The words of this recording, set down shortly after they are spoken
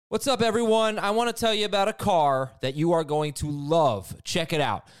What's up, everyone? I want to tell you about a car that you are going to love. Check it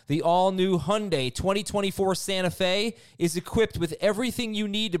out. The all-new Hyundai 2024 Santa Fe is equipped with everything you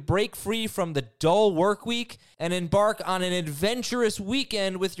need to break free from the dull work week and embark on an adventurous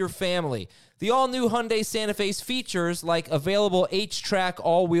weekend with your family. The all-new Hyundai Santa Fe's features like available H-Track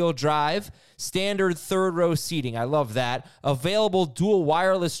all-wheel drive, standard third-row seating, I love that, available dual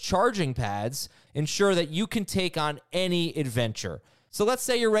wireless charging pads, ensure that you can take on any adventure. So let's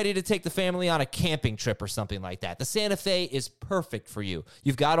say you're ready to take the family on a camping trip or something like that. The Santa Fe is perfect for you.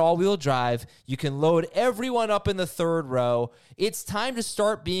 You've got all-wheel drive. You can load everyone up in the third row. It's time to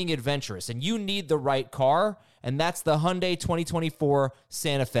start being adventurous, and you need the right car, and that's the Hyundai 2024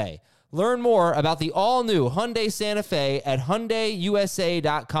 Santa Fe. Learn more about the all-new Hyundai Santa Fe at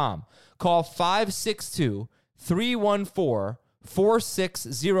HyundaiUSA.com. Call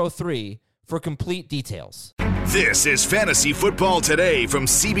 562-314-4603 for complete details. This is Fantasy Football Today from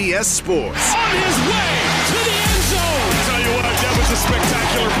CBS Sports. On his way to the end zone. Tell you what, that was a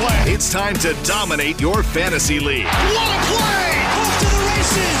spectacular play. It's time to dominate your fantasy league. What a play! Off to the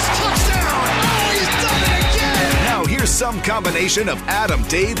races. Touchdown. Oh, he's done it again. Now here's some combination of Adam,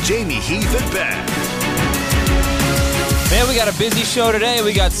 Dave, Jamie, Heath, and Ben. Man, we got a busy show today.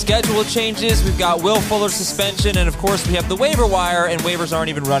 We got schedule changes. We've got Will Fuller's suspension. And, of course, we have the waiver wire. And waivers aren't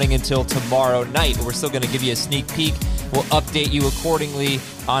even running until tomorrow night. But we're still going to give you a sneak peek. We'll update you accordingly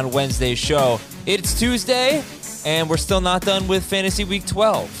on Wednesday's show. It's Tuesday, and we're still not done with Fantasy Week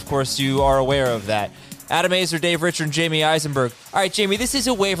 12. Of course, you are aware of that. Adam Azer, Dave Richard, and Jamie Eisenberg. All right, Jamie, this is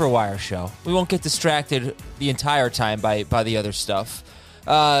a waiver wire show. We won't get distracted the entire time by the other stuff.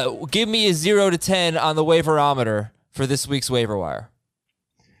 Give me a 0 to 10 on the waiverometer for this week's waiver wire.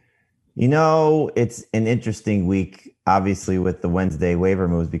 You know, it's an interesting week, obviously, with the Wednesday waiver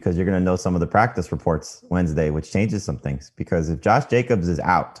moves, because you're going to know some of the practice reports Wednesday, which changes some things. Because if Josh Jacobs is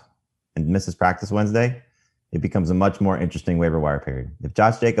out and misses practice Wednesday, it becomes a much more interesting waiver wire period. If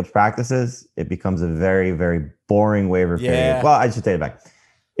Josh Jacobs practices, it becomes a very, very boring waiver period. Well, I should take it back.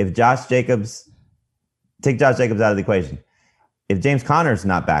 If Josh Jacobs, take Josh Jacobs out of the equation. If James Conner's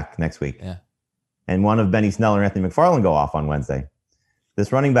not back next week, and one of Benny Snell or Anthony McFarland go off on Wednesday,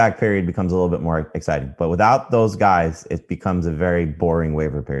 this running back period becomes a little bit more exciting. But without those guys, it becomes a very boring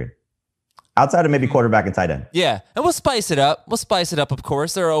waiver period. Outside of maybe quarterback and tight end. Yeah, and we'll spice it up. Of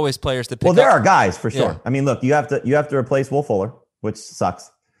course. There are always players to pick up. Well, there are guys for sure. Yeah. I mean, look, you have to replace Will Fuller, which sucks.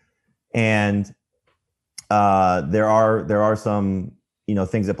 And there are some,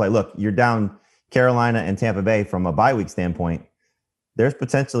 things at play. Look, you're down Carolina and Tampa Bay from a bye week standpoint. There's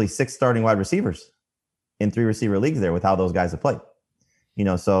potentially 6 starting wide receivers in 3 receiver leagues there with how those guys have played.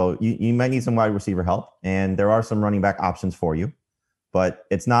 So you might need some wide receiver help, and there are some running back options for you, but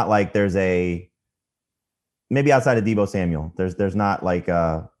it's not like there's maybe outside of Deebo Samuel, there's not like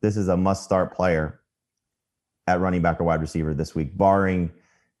this is a must start player at running back or wide receiver this week, barring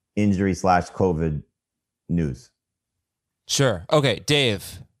injury / COVID news. Sure. Okay,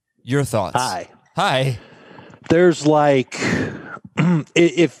 Dave, your thoughts. Hi. There's like,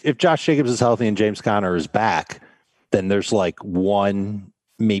 if Josh Jacobs is healthy and James Conner is back, then there's like 1,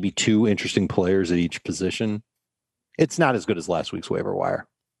 maybe 2 interesting players at each position. It's not as good as last week's waiver wire.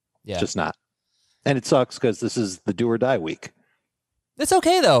 Yeah. It's just not. And it sucks because this is the do or die week. It's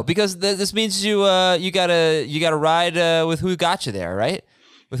okay though, because this means you gotta ride with who got you there, right?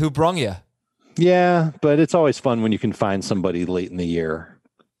 With who brung you. Yeah, but it's always fun when you can find somebody late in the year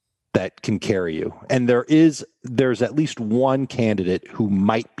that can carry you. And there's at least one candidate who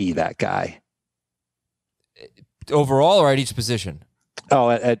might be that guy. Overall or at each position? Oh,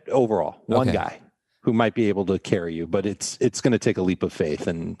 at overall, one Okay. guy who might be able to carry you, but it's going to take a leap of faith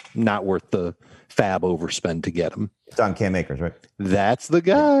and not worth the fab overspend to get him. It's on Cam Akers, right? That's the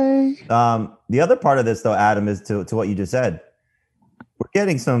guy. The other part of this, though, Adam, is to what you just said. We're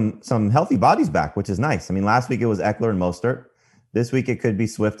getting some healthy bodies back, which is nice. I mean, last week it was Eckler and Mostert. This week it could be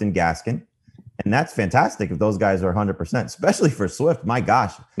Swift and Gaskin. And that's fantastic if those guys are 100%, especially for Swift. My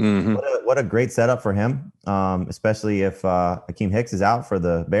gosh, what a great setup for him, especially if Akeem Hicks is out for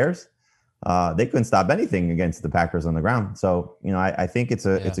the Bears. They couldn't stop anything against the Packers on the ground. So, I think it's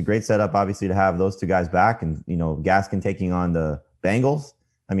a great setup, obviously, to have those 2 guys back and, Gaskin taking on the Bengals.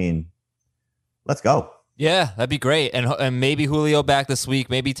 I mean, let's go. Yeah, that'd be great. And maybe Julio back this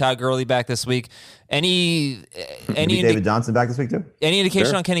week, maybe Todd Gurley back this week. Any David Johnson back this week too? Any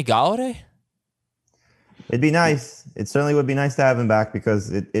indication on Kenny Golladay? It'd be nice. It certainly would be nice to have him back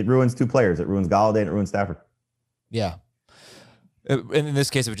because it ruins 2 players. It ruins Golladay and it ruins Stafford. Yeah. In this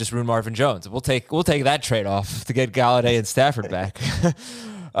case, it would just ruin Marvin Jones. We'll take that trade off to get Golladay and Stafford back.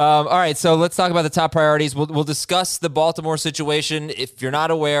 All right, so let's talk about the top priorities. We'll discuss the Baltimore situation. If you're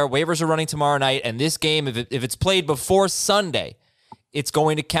not aware, waivers are running tomorrow night, and this game, if it's played before Sunday, it's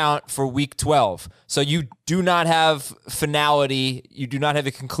going to count for Week 12. So you do not have finality. You do not have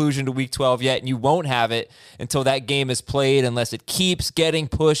a conclusion to Week 12 yet, and you won't have it until that game is played, unless it keeps getting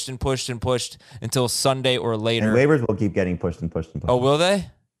pushed and pushed and pushed until Sunday or later. And waivers will keep getting pushed and pushed and pushed. Oh, will they?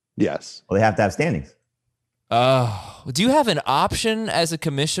 Yes. Well, they have to have standings. Do you have an option as a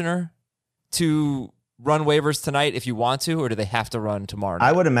commissioner to run waivers tonight if you want to, or do they have to run tomorrow night?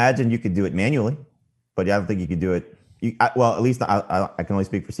 I would imagine you could do it manually, but I don't think you could do it. Well, at least I can only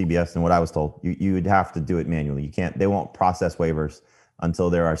speak for CBS and what I was told. You would have to do it manually. You can't. They won't process waivers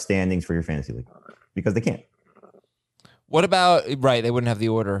until there are standings for your fantasy league because they can't. What about right? They wouldn't have the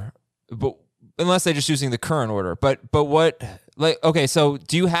order, but unless they're just using the current order. But what? Like, okay, so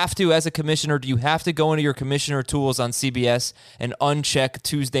do you have to, as a commissioner, do you have to go into your commissioner tools on CBS and uncheck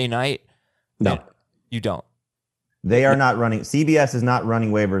Tuesday night? No, you don't. They are not running. CBS is not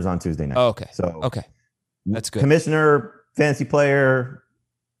running waivers on Tuesday night. Oh, okay. So okay. That's good. Commissioner, fantasy player,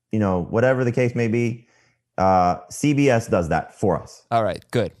 whatever the case may be, CBS does that for us. All right,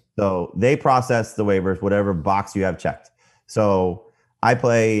 good. So they process the waivers, whatever box you have checked. So I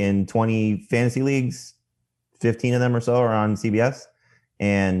play in 20 fantasy leagues, 15 of them or so are on CBS,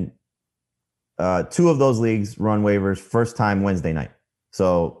 and 2 of those leagues run waivers first time Wednesday night.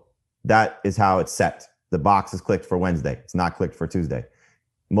 So that is how it's set. The box is clicked for Wednesday. It's not clicked for Tuesday.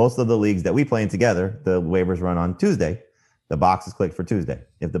 Most of the leagues that we play in together, the waivers run on Tuesday. The box is clicked for Tuesday.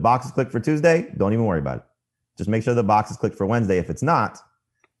 If the box is clicked for Tuesday, don't even worry about it. Just make sure the box is clicked for Wednesday. If it's not,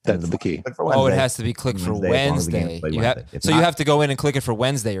 that's the key. Oh, it has to be clicked for Wednesday. You have to go in and click it for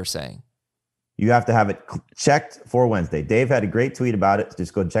Wednesday, you're saying? You have to have it checked for Wednesday. Dave had a great tweet about it.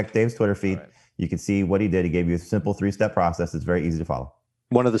 Just go check Dave's Twitter feed. Right. You can see what he did. He gave you a simple 3-step process. It's very easy to follow.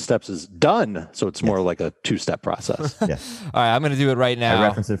 One of the steps is done, so it's more like a 2-step process. Yes. All right, I'm going to do it right now. I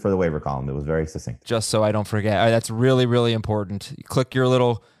referenced it for the waiver column. It was very succinct. Just so I don't forget. All right, that's really, really important. You click your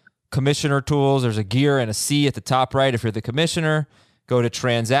little commissioner tools. There's a gear and a C at the top right if you're the commissioner. Go to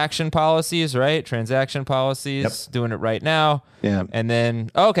transaction policies, right? Transaction policies. Yep. Doing it right now. Yeah. And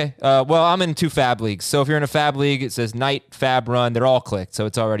then, okay. Well, I'm in 2 fab leagues. So if you're in a fab league, it says night fab run. They're all clicked, so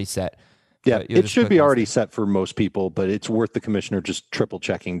it's already set. Yeah, it should be already set for most people, but it's worth the commissioner just triple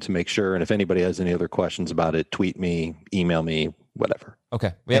checking to make sure. And if anybody has any other questions about it, tweet me, email me, whatever.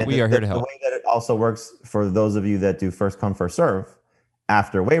 Okay. We are here to help. The way that it also works for those of you that do first come, first serve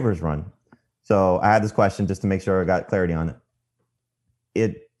after waivers run. So I had this question just to make sure I got clarity on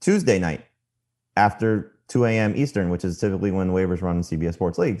it. Tuesday night after 2 a.m. Eastern, which is typically when waivers run in CBS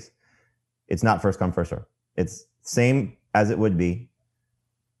Sports Leagues, it's not first come, first serve. It's same as it would be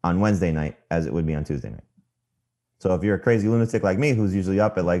on Wednesday night as it would be on Tuesday night. So if you're a crazy lunatic like me, who's usually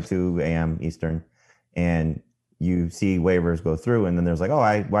up at like 2 a.m. Eastern, and you see waivers go through, and then there's like,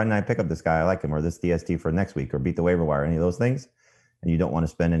 why didn't I pick up this guy? I like him, or this DST for next week, or beat the waiver wire, any of those things, and you don't want to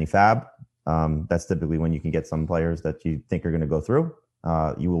spend any fab, that's typically when you can get some players that you think are going to go through.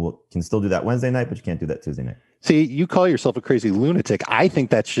 You can still do that Wednesday night, but you can't do that Tuesday night. See, you call yourself a crazy lunatic. I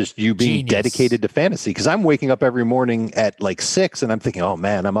think that's just you being dedicated to fantasy, because I'm waking up every morning at like 6 and I'm thinking, oh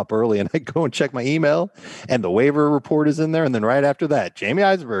man, I'm up early, and I go and check my email and the waiver report is in there. And then right after that, Jamie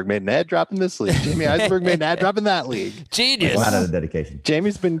Eisenberg made an ad drop in this league. Jamie Eisenberg made an ad drop in that league. Genius. A lot of dedication.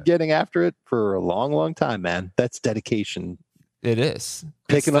 Jamie's been getting after it for a long, long time, man. That's dedication. It is.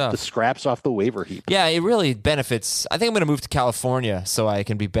 Picking up the scraps off the waiver heap. Yeah, it really benefits. I think I'm going to move to California so I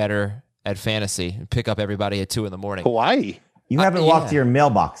can be better at fantasy and pick up everybody at 2 a.m. Hawaii. You haven't walked to your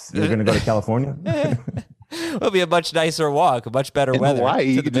mailbox. You're going to go to California? It'll be a much nicer walk, a much better weather. Hawaii,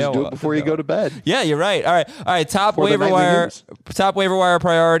 you can just do it before you go to bed. Yeah, you're right. All right. Top waiver wire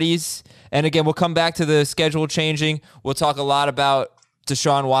priorities. And again, we'll come back to the schedule changing. We'll talk a lot about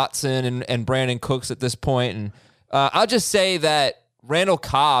Deshaun Watson and Brandon Cooks at this point. And I'll just say that Randall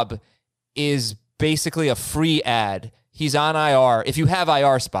Cobb is basically a free ad. He's on IR. If you have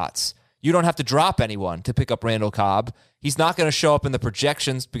IR spots, you don't have to drop anyone to pick up Randall Cobb. He's not going to show up in the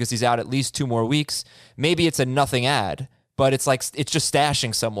projections because he's out at least 2 more weeks. Maybe it's a nothing ad, but it's just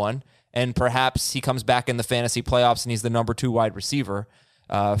stashing someone, and perhaps he comes back in the fantasy playoffs and he's the number 2 wide receiver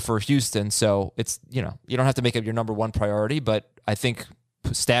for Houston. So it's, you don't have to make it your number 1 priority, but I think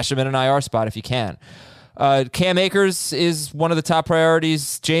stash him in an IR spot if you can. Cam Akers is one of the top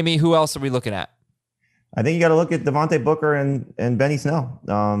priorities. Jamie, who else are we looking at? I think you got to look at Devontae Booker and Benny Snell.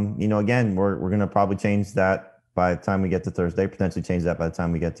 Again, we're going to probably change that by the time we get to Thursday, potentially change that by the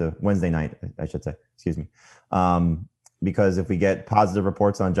time we get to Wednesday night, I should say, excuse me. Because if we get positive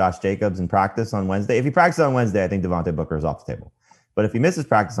reports on Josh Jacobs in practice on Wednesday, if he practices on Wednesday, I think Devontae Booker is off the table. But if he misses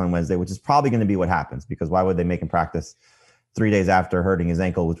practice on Wednesday, which is probably going to be what happens, because why would they make him practice 3 days after hurting his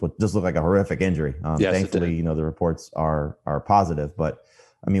ankle, which would just look like a horrific injury? Yes, thankfully, the reports are positive. But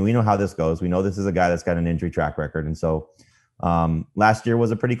I mean, we know how this goes. We know this is a guy that's got an injury track record, and so last year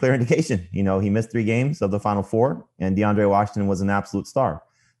was a pretty clear indication. He missed 3 games of the final 4, and DeAndre Washington was an absolute star.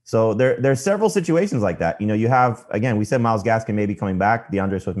 So there's several situations like that. You have, again, we said Myles Gaskin may be coming back,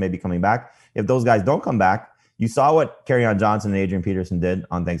 DeAndre Swift may be coming back. If those guys don't come back, you saw what Kerryon Johnson and Adrian Peterson did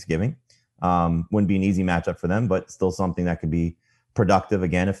on Thanksgiving. Wouldn't be an easy matchup for them, but still something that could be productive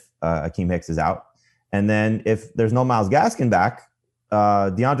again if Akeem Hicks is out. And then if there's no Myles Gaskin back,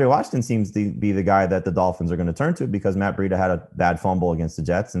 DeAndre Washington seems to be the guy that the Dolphins are going to turn to, because Matt Breida had a bad fumble against the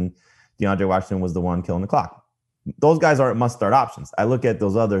Jets, and DeAndre Washington was the one killing the clock. Those guys aren't must-start options. I look at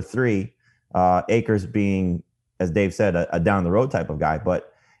those other 3, Akers being, as Dave said, a down-the-road type of guy, but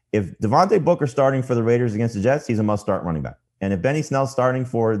if Devontae Booker starting for the Raiders against the Jets, he's a must-start running back. And if Benny Snell's starting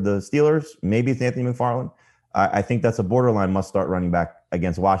for the Steelers, maybe it's Anthony McFarland. I think that's a borderline must-start running back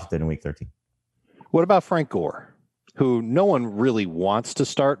against Washington in Week 13. What about Frank Gore, who no one really wants to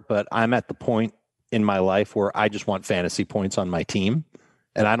start, but I'm at the point in my life where I just want fantasy points on my team,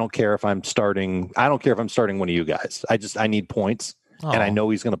 and I don't care if I'm starting. I don't care if I'm starting one of you guys. I need points, and I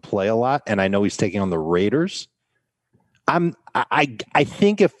know he's going to play a lot, and I know he's taking on the Raiders. I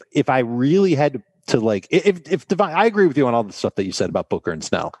think if I really had to if Devon, I agree with you on all the stuff that you said about Booker and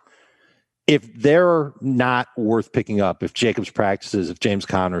Snell. If they're not worth picking up, if Jacobs practices, if James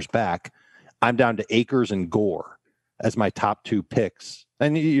Conner's back, I'm down to Akers and Gore as my top 2 picks.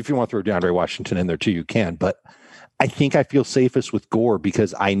 And if you want to throw DeAndre Washington in there too, you can. But I think I feel safest with Gore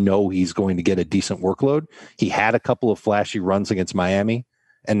because I know he's going to get a decent workload. He had a couple of flashy runs against Miami,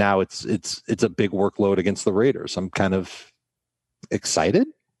 and now it's a big workload against the Raiders. I'm kind of excited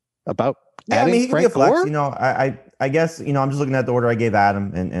about adding Frank Gore. I guess, I'm just looking at the order I gave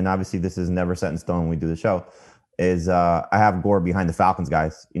Adam, and obviously this is never set in stone when we do the show, is I have Gore behind the Falcons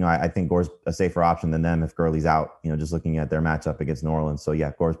guys. I think Gore's a safer option than them if Gurley's out, just looking at their matchup against New Orleans. So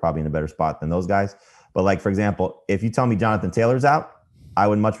yeah, Gore's probably in a better spot than those guys. But for example, if you tell me Jonathan Taylor's out, I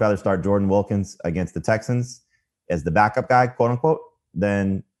would much rather start Jordan Wilkins against the Texans as the backup guy, quote unquote,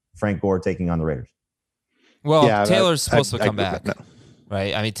 than Frank Gore taking on the Raiders. Well, yeah, Taylor's supposed to come back.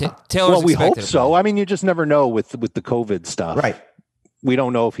 Right. I mean, Taylor's well, we hope so. I mean, you just never know with the COVID stuff. Right. We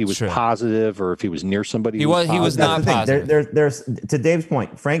don't know if he was positive or if he was near somebody. He was not positive. There's to Dave's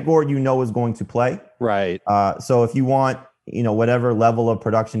point, Frank Gore, is going to play. Right. So if you want, whatever level of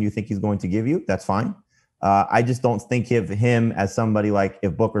production you think he's going to give you, that's fine. I just don't think of him as somebody like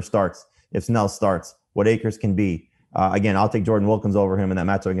if Booker starts, if Snell starts, what Akers can be. Again, I'll take Jordan Wilkins over him in that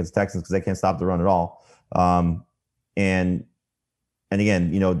matchup against the Texans because they can't stop the run at all. And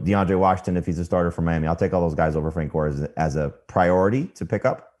again, DeAndre Washington, if he's a starter for Miami, I'll take all those guys over Frank Gore as a priority to pick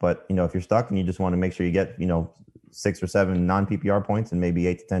up. But, if you're stuck and you just want to make sure you get, 6 or 7 non-PPR points and maybe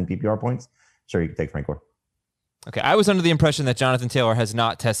 8 to 10 PPR points, sure, you can take Frank Gore. Okay, I was under the impression that Jonathan Taylor has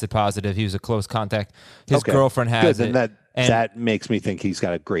not tested positive. He was a close contact. His girlfriend has it. That makes me think he's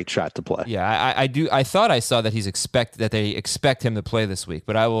got a great shot to play. Yeah, I do. I thought I saw that they expect him to play this week,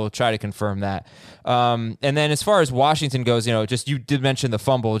 but I will try to confirm that. And then as far as Washington goes, you did mention the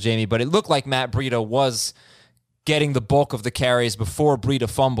fumble, Jamie, but it looked like Matt Breida was getting the bulk of the carries before Breida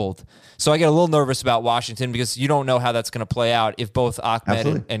fumbled. So I get a little nervous about Washington because you don't know how that's going to play out if both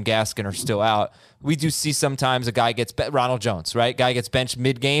Ahmed and Gaskin are still out. We do see sometimes a guy gets Ronald Jones, right? Guy gets benched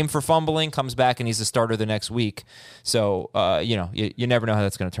mid-game for fumbling, comes back, and he's a starter the next week. So, you never know how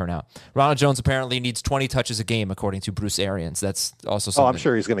that's going to turn out. Ronald Jones apparently needs 20 touches a game, according to Bruce Arians. That's also something. Oh, I'm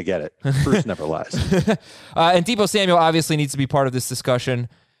sure he's going to get it. Bruce never lies. And Deebo Samuel obviously needs to be part of this discussion.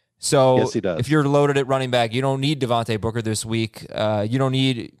 So yes, he does. If you're loaded at running back, you don't need Devontae Booker this week. You don't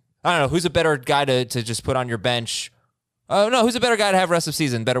need, I don't know, who's a better guy to just put on your bench? Who's a better guy to have rest of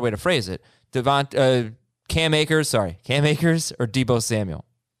season? Better way to phrase it. Cam Akers or Deebo Samuel?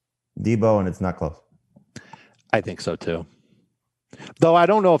 Deebo, and it's not close. I think so too. Though I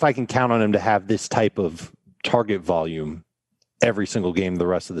don't know if I can count on him to have this type of target volume every single game the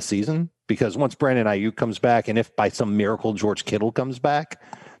rest of the season, because once Brandon Ayuk comes back, and if by some miracle George Kittle comes back,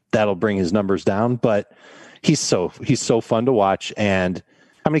 that'll bring his numbers down. But he's so fun to watch. And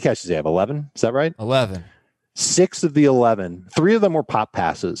how many catches does he have? 11? Is that right? 11. 6 of the 11, 3 of them were pop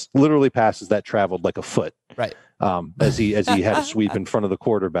passes, literally passes that traveled like a foot. Right. As he had a sweep in front of the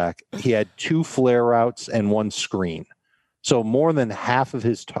quarterback. He had 2 flare routes and 1 screen. So more than half of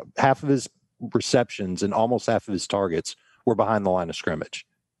his receptions and almost half of his targets were behind the line of scrimmage.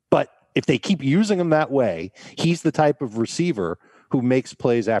 But if they keep using him that way, he's the type of receiver who makes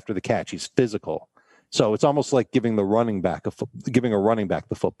plays after the catch. He's physical. So it's almost like giving a running back the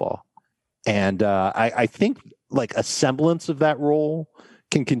football. And I think like a semblance of that role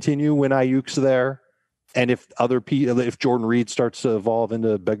can continue when Ayuk's there. And if if Jordan Reed starts to evolve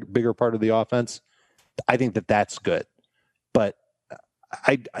into a bigger part of the offense, I think that's good. But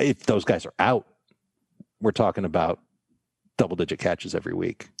if those guys are out, we're talking about double-digit catches every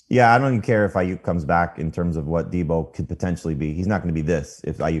week. Yeah, I don't even care if Ayuk comes back in terms of what Debo could potentially be. He's not going to be this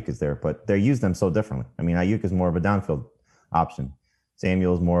if Ayuk is there, but they use them so differently. I mean, Ayuk is more of a downfield option.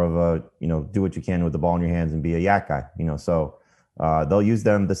 Samuel is more of a, do what you can with the ball in your hands and be a yak guy, So they'll use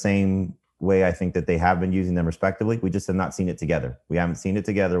them the same way I think that they have been using them respectively. We just have not seen it together. We haven't seen it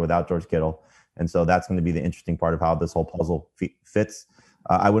together without George Kittle. And so that's going to be the interesting part of how this whole puzzle fits.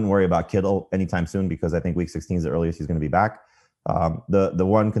 I wouldn't worry about Kittle anytime soon because I think week 16 is the earliest he's going to be back. The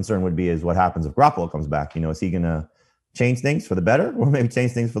one concern would be is what happens if Garoppolo comes back. Is he going to change things for the better or maybe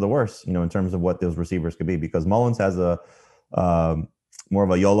change things for the worse, in terms of what those receivers could be? Because Mullins has a more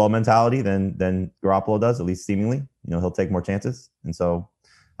of a YOLO mentality than Garoppolo does, at least seemingly. He'll take more chances. And so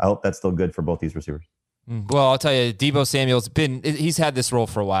I hope that's still good for both these receivers. Well, I'll tell you, Debo Samuel's he's had this role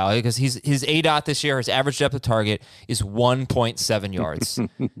for a while because his ADOT this year, his average depth of target is 1.7 yards.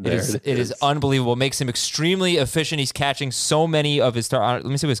 it is unbelievable. It makes him extremely efficient. He's catching so many of his let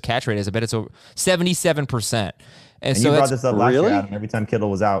me see what his catch rate is. I bet it's over 77%. And so you brought this up last really? year, Adam. Every time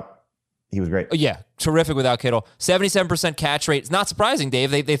Kittle was out, he was great. Yeah, terrific without Kittle. 77% catch rate. It's not surprising,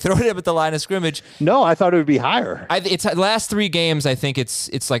 Dave. They throw it up at the line of scrimmage. No, I thought it would be higher. It's last 3 games. I think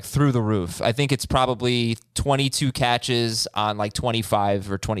it's like through the roof. I think it's probably 22 catches on like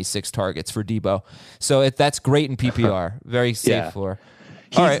 25 or 26 targets for Debo. So that's great in PPR. Very safe for.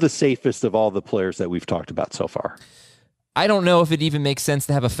 He's the safest of all the players that we've talked about so far. I don't know if it even makes sense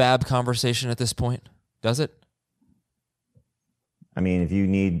to have a fab conversation at this point. Does it? I mean, if you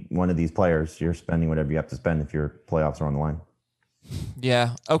need one of these players, you're spending whatever you have to spend if your playoffs are on the line.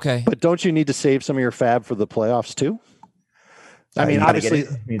 Yeah. Okay. But don't you need to save some of your fab for the playoffs too? I mean, obviously,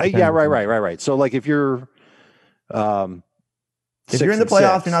 yeah, right. So like if you're, if you're in the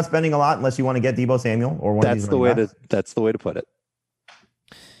playoffs, you're not spending a lot unless you want to get Debo Samuel or one of these. That's the way to put it.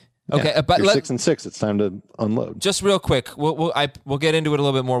 Okay, yeah, but you're 6-6. It's time to unload. Just real quick, we'll get into it a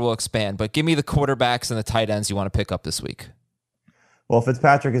little bit more. We'll expand, but give me the quarterbacks and the tight ends you want to pick up this week. Well,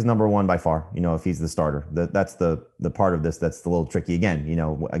 Fitzpatrick is number one by far, if he's the starter. That's the part of this that's a little tricky. Again,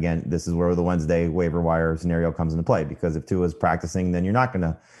 again, this is where the Wednesday waiver wire scenario comes into play because if Tua's practicing, then you're not going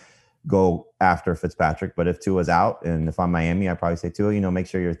to go after Fitzpatrick. But if Tua's out and if I'm Miami, I probably say Tua, make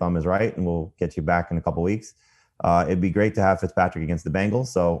sure your thumb is right and we'll get you back in a couple weeks. It'd be great to have Fitzpatrick against the Bengals.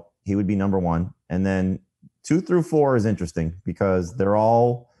 So he would be number one. And then 2 through 4 is interesting because they're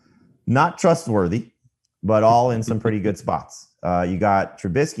all not trustworthy, but all in some pretty good spots. You got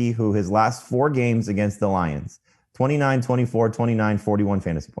Trubisky, who his last 4 games against the Lions, 29, 24, 29, 41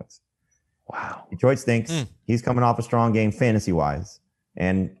 fantasy points. Wow. Detroit stinks. He's coming off a strong game fantasy-wise.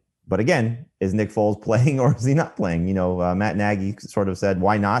 But again, is Nick Foles playing or is he not playing? Matt Nagy sort of said,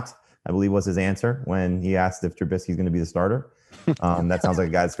 why not? I believe was his answer when he asked if Trubisky's going to be the starter. That sounds like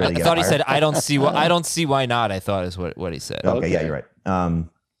a guy that's ready to get I thought fired. he said, I don't see why not, I thought is what he said. Okay, yeah, you're right.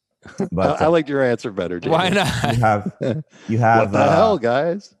 But I liked your answer better, David. Why not? You have what the hell,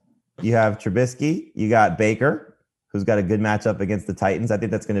 guys? You have Trubisky. You got Baker, who's got a good matchup against the Titans. I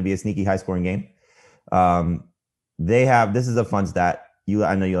think that's going to be a sneaky, high-scoring game. This is a fun stat.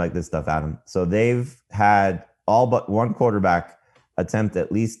 I know you like this stuff, Adam. So they've had all but one quarterback attempt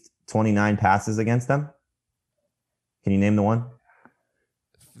at least 29 passes against them. Can you name the one?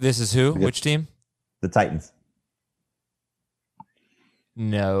 This is who? Which team? The Titans.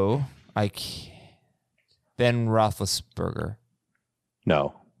 No, I can't. Ben Roethlisberger.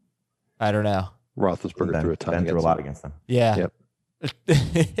 No. I don't know. Roethlisberger threw a ton. Ben threw a lot against them. Yeah. Yep.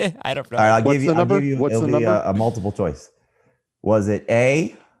 I don't know. All right, I'll What's give the number? What's the number? A multiple choice. Was it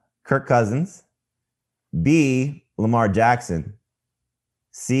A, Kirk Cousins, B, Lamar Jackson,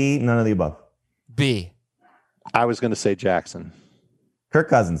 C, none of the above? B. I was going to say Jackson. Kirk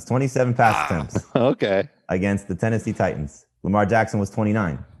Cousins, 27 pass attempts. Okay. Against the Tennessee Titans. Lamar Jackson was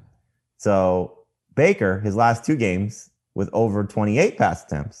 29. So Baker, his last 2 games with over 28 pass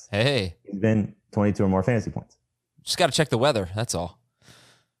attempts. Hey. He's been 22 or more fantasy points. Just got to check the weather. That's all.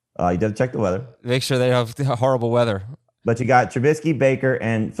 You did check the weather. Make sure they have horrible weather. But you got Trubisky, Baker,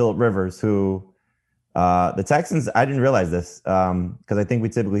 and Phillip Rivers, who the Texans, I didn't realize this because I think we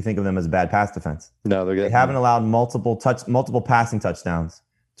typically think of them as a bad pass defense. No, they haven't allowed multiple passing touchdowns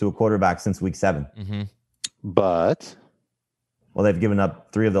to a quarterback since week 7. Mm-hmm. But well, they've given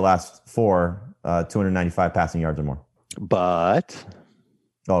up 3 of the last 4, 295 passing yards or more. But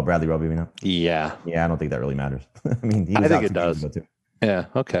Oh, Bradley Roby, you know? Yeah. Yeah, I don't think that really matters. I mean, he I was think out it 2 does. games ago, too. Yeah.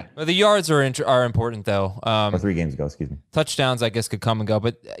 Okay. Well, the yards are important though. Or 3 games ago, excuse me. Touchdowns, I guess, could come and go,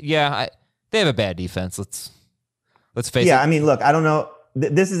 but yeah, they have a bad defense. Let's face it. Yeah, I mean, look, I don't know.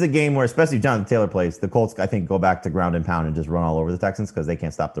 This is a game where, especially if Jonathan Taylor plays, the Colts, I think, go back to ground and pound and just run all over the Texans because they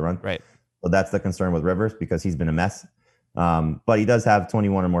can't stop the run. Right. So that's the concern with Rivers because he's been a mess. But he does have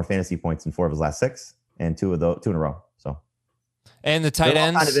 21 or more fantasy points in 4 of his last 6, and 2 in a row. So, and the tight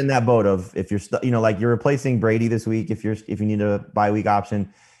ends kind of in that boat of if you're like you're replacing Brady this week, if you need a bye week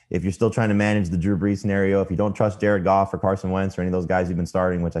option, if you're still trying to manage the Drew Brees scenario, if you don't trust Jared Goff or Carson Wentz or any of those guys you've been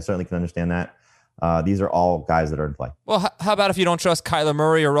starting, which I certainly can understand that. These are all guys that are in play. Well, how about if you don't trust Kyler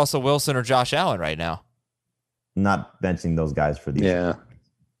Murray or Russell Wilson or Josh Allen right now? Not benching those guys for these. Yeah.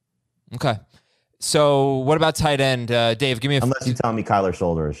 Okay. So what about tight end? Dave, give me unless you tell me Kyler's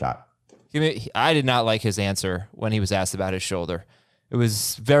shoulder is shot. I did not like his answer when he was asked about his shoulder. It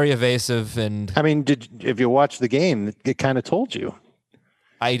was very evasive, and I mean, if you watch the game, it kind of told you.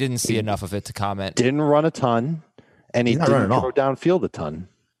 I didn't see enough of it to comment. Didn't run a ton, and he didn't throw downfield a ton.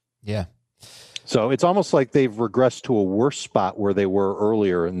 Yeah. So it's almost like they've regressed to a worse spot where they were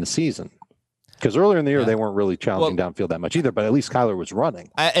earlier in the season. Because earlier in the year, they weren't really challenging downfield that much either, but at least Kyler was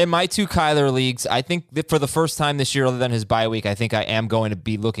running. In my 2 Kyler leagues, I think that for the first time this year, other than his bye week, I think I am going to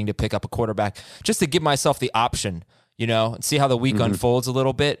be looking to pick up a quarterback just to give myself the option, and see how the week unfolds a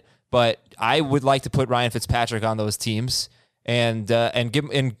little bit. But I would like to put Ryan Fitzpatrick on those teams and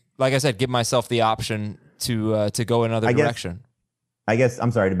like I said, give myself the option to go another direction. I guess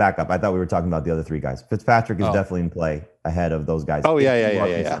I'm sorry to back up. I thought we were talking about the other 3 guys. Fitzpatrick is definitely in play ahead of those guys. Oh,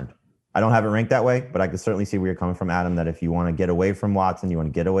 yeah. I don't have it ranked that way, but I can certainly see where you're coming from, Adam, that if you want to get away from Watson, you want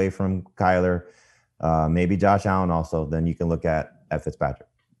to get away from Kyler, maybe Josh Allen also, then you can look at Fitzpatrick.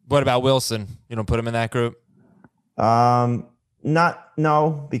 What about Wilson? You don't put him in that group? No,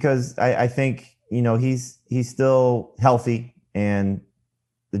 because I think, he's still healthy, and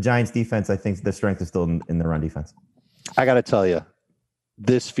the Giants defense, I think the strength is still in the run defense. I got to tell you,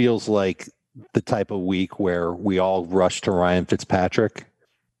 this feels like the type of week where we all rush to Ryan Fitzpatrick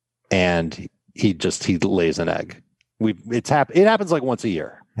and he lays an egg. It happens like once a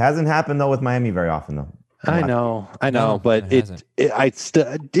year. Hasn't happened though with Miami very often though. I know, but it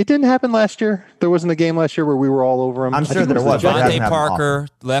didn't happen last year. There wasn't a game last year where we were all over him. I'm sure there was. Devontae Parker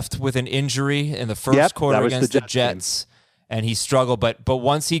left with an injury in the first quarter against the Jets, and he struggled. But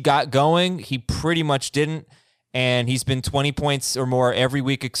once he got going, he pretty much didn't. And he's been 20 points or more every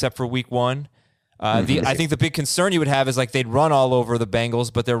week except for week 1. I think the big concern you would have is like they'd run all over the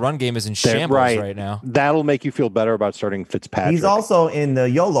Bengals, but their run game is in shambles right now. That'll make you feel better about starting Fitzpatrick. He's also in the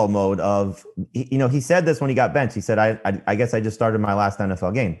YOLO mode of, he said this when he got benched. He said, I guess I just started my last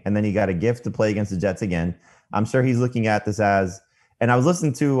NFL game. And then he got a gift to play against the Jets again. I'm sure he's looking at this as, and I was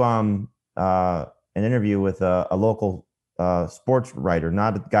listening to an interview with a local sports writer,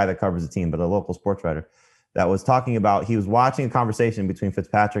 not a guy that covers the team, but a local sports writer that was talking about, he was watching a conversation between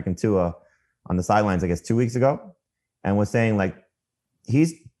Fitzpatrick and Tua on the sidelines, I guess 2 weeks ago, and was saying like,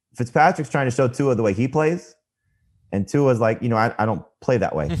 Fitzpatrick's trying to show Tua the way he plays. And Tua's like, I don't play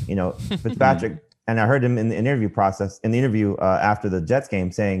that way. Fitzpatrick, and I heard him in the interview after the Jets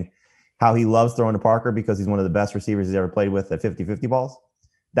game saying how he loves throwing to Parker because he's one of the best receivers he's ever played with at 50-50 balls.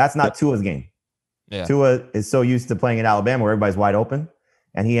 That's not Tua's game. Yeah. Tua is so used to playing in Alabama where everybody's wide open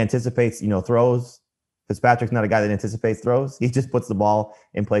and he anticipates, throws. Fitzpatrick's not a guy that anticipates throws. He just puts the ball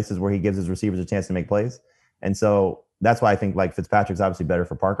in places where he gives his receivers a chance to make plays. And so that's why I think like Fitzpatrick's obviously better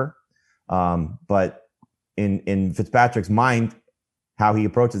for Parker. But in Fitzpatrick's mind, how he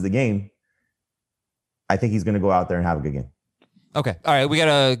approaches the game, I think he's going to go out there and have a good game. Okay. All right. We got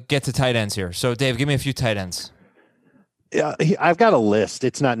to get to tight ends here. So Dave, give me a few tight ends. Yeah, I've got a list.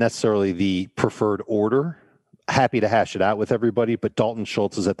 It's not necessarily the preferred order. Happy to hash it out with everybody, but Dalton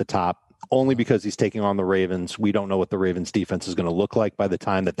Schultz is at the top. Only because he's taking on the Ravens. We don't know what the Ravens defense is going to look like by the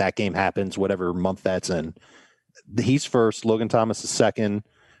time that game happens, whatever month that's in. He's first. Logan Thomas is second.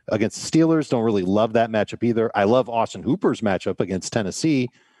 Against the Steelers, don't really love that matchup either. I love Austin Hooper's matchup against Tennessee,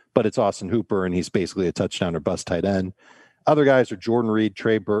 but it's Austin Hooper, and he's basically a touchdown or bust tight end. Other guys are Jordan Reed,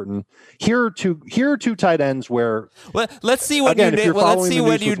 Trey Burton. Here are two tight ends where. Let's see what you name. Let's see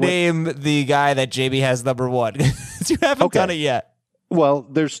when you name the guy that JB has number 1. You haven't done it yet. Well,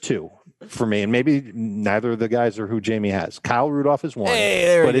 there's 2. For me, and maybe neither of the guys are who Jamie has. Kyle Rudolph is one,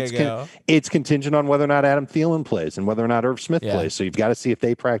 but it's contingent on whether or not Adam Thielen plays and whether or not Irv Smith plays. So you've got to see if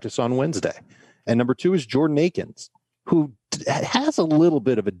they practice on Wednesday. And number 2 is Jordan Akins, who has a little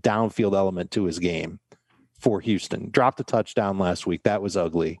bit of a downfield element to his game for Houston. Dropped a touchdown last week. That was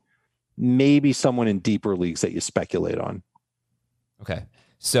ugly. Maybe someone in deeper leagues that you speculate on. Okay.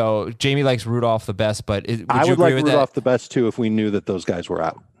 So Jamie likes Rudolph the best, but I would like Rudolph that? the best too if we knew that those guys were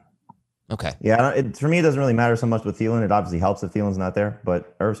out. Okay. Yeah, for me, it doesn't really matter so much with Thielen. It obviously helps if Thielen's not there.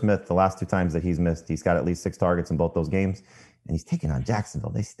 But Irv Smith, the last 2 times that he's missed, he's got at least 6 targets in both those games. And he's taking on Jacksonville.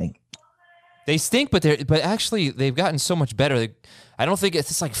 They stink. They stink, but actually they've gotten so much better. I don't think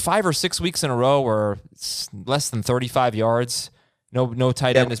it's like 5 or 6 weeks in a row where it's less than 35 yards. No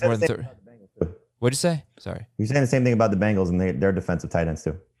tight end is more than 30. What'd you say? Sorry. You're saying the same thing about the Bengals and their defensive tight ends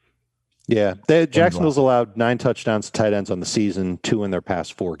too. Yeah, Jacksonville's allowed 9 touchdowns to tight ends on the season, 2 in their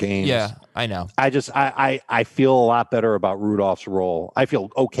past 4 games. Yeah, I know. I feel a lot better about Rudolph's role. I feel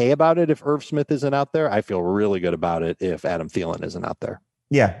okay about it if Irv Smith isn't out there. I feel really good about it if Adam Thielen isn't out there.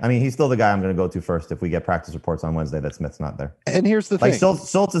 Yeah, I mean, he's still the guy I'm going to go to first if we get practice reports on Wednesday that Smith's not there. And here's the thing.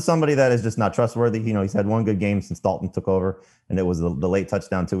 Schultz is somebody that is just not trustworthy. He's had 1 good game since Dalton took over, and it was the late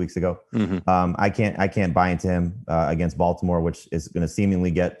touchdown 2 weeks ago. Mm-hmm. I can't buy into him against Baltimore, which is going to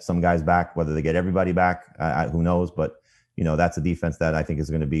seemingly get some guys back. Whether they get everybody back, who knows? But, that's a defense that I think is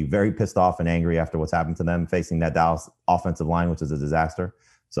going to be very pissed off and angry after what's happened to them facing that Dallas offensive line, which is a disaster.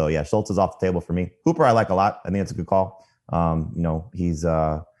 So, yeah, Schultz is off the table for me. Hooper I like a lot. I think it's a good call.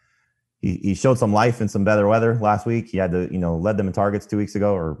 He showed some life in some better weather last week. He had to, led them in targets 2 weeks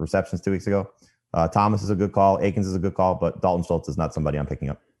ago or receptions 2 weeks ago. Thomas is a good call. Akins is a good call, but Dalton Schultz is not somebody I'm picking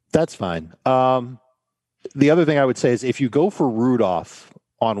up. That's fine. The other thing I would say is if you go for Rudolph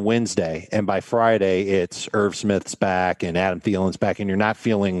on Wednesday and by Friday it's Irv Smith's back and Adam Thielen's back and you're not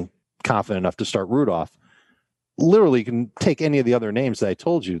feeling confident enough to start Rudolph, literally you can take any of the other names that I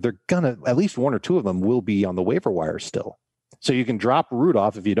told you. They're at least 1 or 2 of them will be on the waiver wire still. So you can drop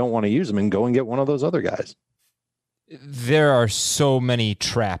Rudolph if you don't want to use him and go and get one of those other guys. There are so many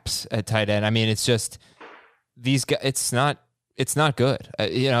traps at tight end. I mean, it's just these guys. It's not good.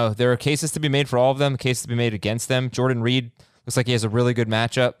 There are cases to be made for all of them, cases to be made against them. Jordan Reed looks like he has a really good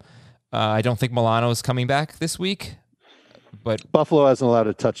matchup. I don't think Milano is coming back this week, but Buffalo hasn't allowed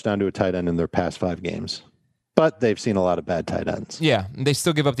a touchdown to a tight end in their past 5 games, but they've seen a lot of bad tight ends. Yeah, they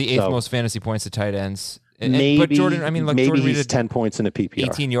still give up the 8th most fantasy points to tight ends. But Jordan, Jordan he's 10 points in a PPR.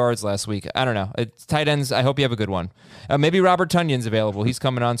 18 yards last week. I don't know. It's tight ends. I hope you have a good one. Maybe Robert Tunyon's available. He's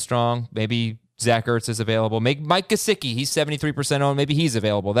coming on strong. Maybe Zach Ertz is available. Mike Gesicki. He's 73% owned. Maybe he's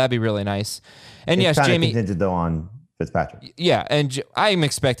available. That'd be really nice. And it's yes, Jamie. Contingent though on Fitzpatrick. Yeah, and I'm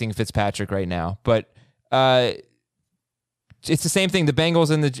expecting Fitzpatrick right now, but it's the same thing. The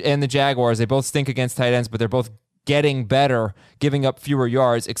Bengals and the Jaguars. They both stink against tight ends, but they're both getting better, giving up fewer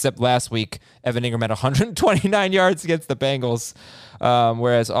yards, except last week, Evan Ingram had 129 yards against the Bengals,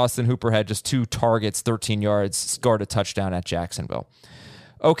 whereas Austin Hooper had just 2 targets, 13 yards, scored a touchdown at Jacksonville.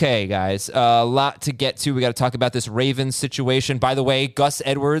 Okay, guys, a lot to get to. We got to talk about this Ravens situation. By the way, Gus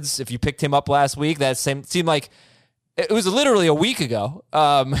Edwards, if you picked him up last week, that seemed like it was literally a week ago.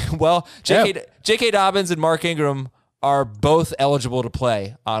 J.K. Dobbins and Mark Ingram are both eligible to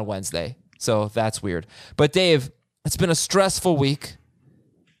play on Wednesday. So that's weird. But Dave, it's been a stressful week.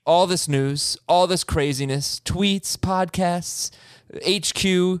 All this news, all this craziness, tweets, podcasts,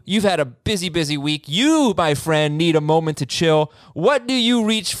 HQ. You've had a busy, busy week. You, my friend, need a moment to chill. What do you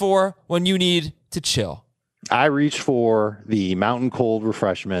reach for when you need to chill? I reach for the mountain cold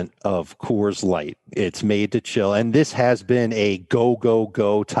refreshment of Coors Light. It's made to chill. And this has been a go, go,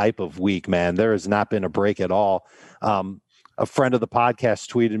 go type of week, man. There has not been a break at all. A friend of the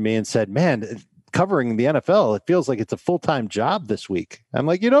podcast tweeted me and said, man, covering the NFL, it feels like it's a full-time job this week. I'm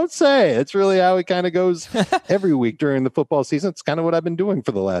like, you don't say. It's really how it kind of goes every week during the football season. It's kind of what I've been doing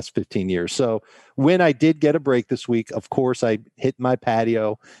for the last 15 years. So when I did get a break this week, of course, I hit my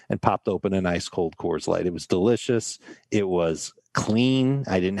patio and popped open an ice cold Coors Light. It was delicious. It was clean.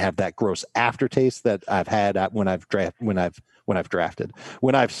 I didn't have that gross aftertaste that I've had when I've drafted.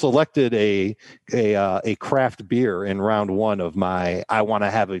 When I've selected a craft beer in round 1 of my I want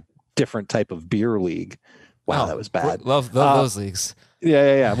to have a different type of beer league. Wow, that was bad. Love those leagues.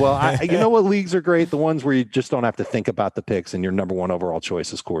 Yeah. Well, you know what leagues are great? The ones where you just don't have to think about the picks and your number 1 overall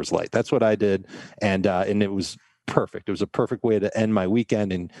choice is Coors Light. That's what I did, and it was perfect. It was a perfect way to end my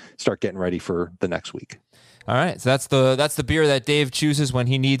weekend and start getting ready for the next week. All right, so that's the beer that Dave chooses when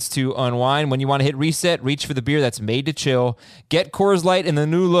he needs to unwind. When you want to hit reset, reach for the beer that's made to chill. Get Coors Light in the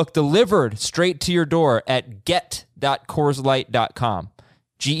new look delivered straight to your door at get.coorslight.com.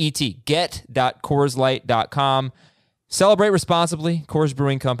 G-E-T, get.coorslight.com. Celebrate responsibly. Coors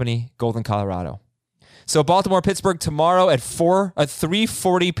Brewing Company, Golden, Colorado. So Baltimore-Pittsburgh tomorrow at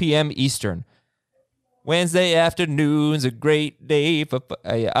 3:40 p.m. Eastern. Wednesday afternoon's a great day for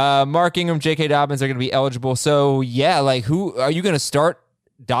Mark Ingram, J.K. Dobbins are going to be eligible. So, yeah, who are you going to start?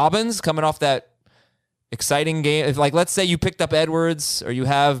 Dobbins coming off that exciting game. If, like, let's say you picked up Edwards or you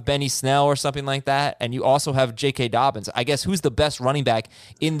have Benny Snell or something like that, and you also have J.K. Dobbins. I guess who's the best running back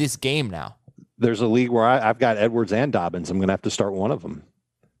in this game now? There's a league where I've got Edwards and Dobbins. I'm going to have to start one of them.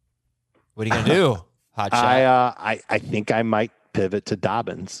 What are you going to do? Hot shot. I think I might pivot to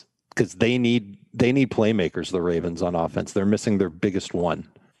Dobbins because they need playmakers, the Ravens, on offense. They're missing their biggest one.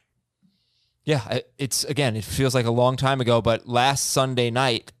 Yeah, it feels like a long time ago, but last Sunday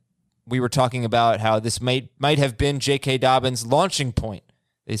night, we were talking about how this might have been J.K. Dobbins' launching point.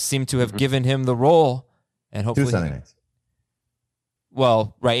 They seem to have given him the role, and hopefully 2 Sunday nights.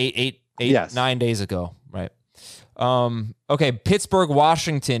 Well, right, eight, Yes. 9 days ago, right? Okay, Pittsburgh,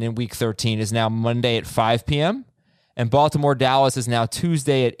 Washington in Week 13 is now Monday at 5 p.m., and Baltimore, Dallas is now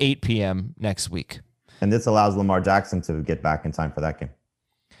Tuesday at 8 p.m. next week. And this allows Lamar Jackson to get back in time for that game.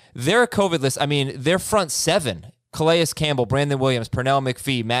 Their COVID list, I mean, their front seven, Calais Campbell, Brandon Williams, Pernell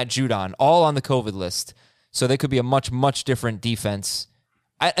McPhee, Matt Judon, all on the COVID list. So they could be a much, much different defense.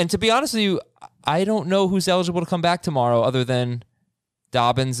 And to be honest with you, I don't know who's eligible to come back tomorrow other than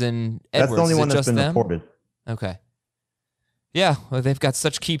Dobbins and Edwards. That's the only one that's been them? reported. Okay. Yeah, well, they've got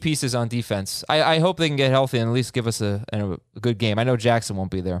such key pieces on defense. I hope they can get healthy and at least give us a good game. I know Jackson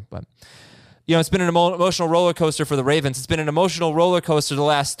won't be there, but it's been an emotional roller coaster for the Ravens. It's been an emotional roller coaster the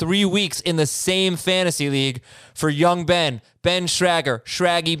last 3 weeks in the same fantasy league for young Ben Schrager,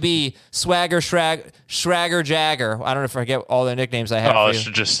 Shraggy B, Swagger Schrager Jagger. I don't know if I get all the nicknames I have. Oh, it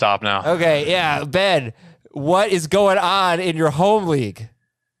should just stop now. Okay, yeah, Ben, what is going on in your home league?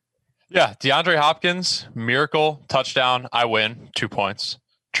 Yeah, DeAndre Hopkins, miracle, touchdown, I win, 2 points.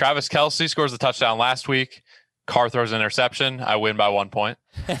 Travis Kelce scores the touchdown last week. Carr throws an interception, I win by 1 point.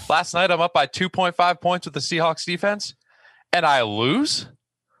 Last night, I'm up by 2.5 points with the Seahawks defense, and I lose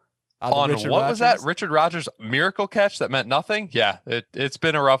on what was that? Richard Rodgers miracle catch that meant nothing? Yeah, it's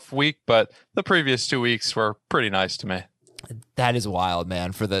been a rough week, but the previous 2 weeks were pretty nice to me. That is wild,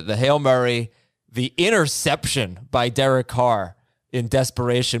 man. For the Hail Mary, the interception by Derek Carr in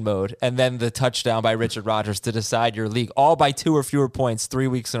desperation mode, and then the touchdown by Richard Rodgers to decide your league, all by 2 or fewer points 3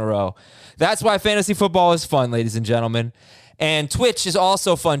 weeks in a row. That's why fantasy football is fun, ladies and gentlemen. And Twitch is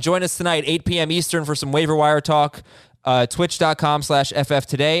also fun. Join us tonight, 8 p.m. Eastern, for some waiver wire talk. Twitch.com/FF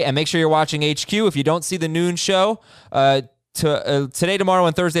today. And make sure you're watching HQ. If you don't see the noon show, today, tomorrow,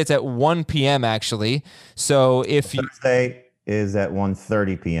 and Thursday, it's at 1 p.m. actually. So if you... Thursday is at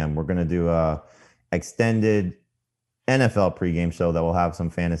 1:30 p.m. We're going to do a extended NFL pregame show that will have some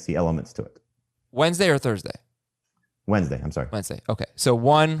fantasy elements to it. Wednesday or Thursday? Wednesday. I'm sorry. Wednesday. Okay. So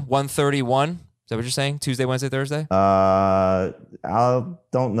 1:31. Is that what you're saying? Tuesday, Wednesday, Thursday? I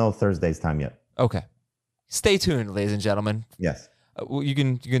don't know Thursday's time yet. Okay. Stay tuned, ladies and gentlemen. Yes. You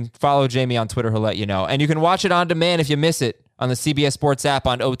can follow Jamie on Twitter. He'll let you know. And you can watch it on demand if you miss it on the CBS Sports app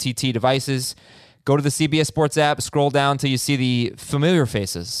on OTT devices. Go to the CBS Sports app, scroll down till you see the familiar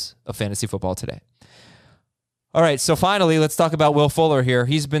faces of fantasy football today. All right, so finally, let's talk about Will Fuller here.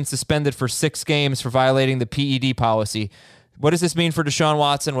 He's been suspended for 6 games for violating the PED policy. What does this mean for Deshaun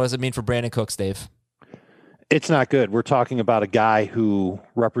Watson? What does it mean for Brandon Cooks, Dave? It's not good. We're talking about a guy who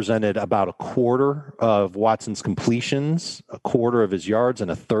represented about a quarter of Watson's completions, a quarter of his yards,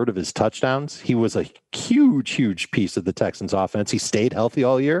 and a third of his touchdowns. He was a huge, huge piece of the Texans offense. He stayed healthy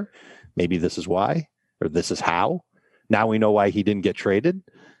all year. Maybe this is why, or this is how. Now we know why he didn't get traded.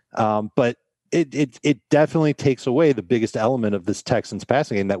 But it definitely takes away the biggest element of this Texans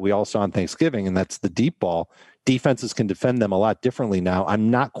passing game that we all saw on Thanksgiving, and that's the deep ball. Defenses can defend them a lot differently now.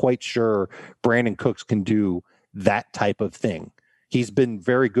 I'm not quite sure Brandon Cooks can do that type of thing. He's been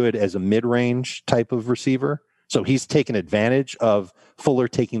very good as a mid-range type of receiver, so he's taken advantage of Fuller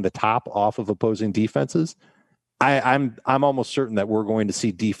taking the top off of opposing defenses. I'm almost certain that we're going to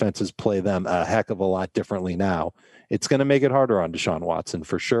see defenses play them a heck of a lot differently now. It's going to make it harder on Deshaun Watson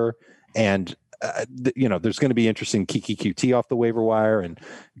for sure. And, there's going to be interesting Kiki QT off the waiver wire, and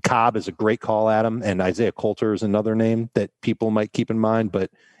Cobb is a great call at him, and Isaiah Coulter is another name that people might keep in mind, but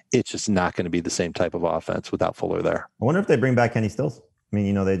it's just not going to be the same type of offense without Fuller there. I wonder if they bring back Kenny Stills. I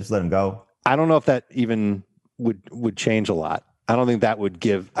mean, they just let him go. I don't know if that even would change a lot. I don't think that would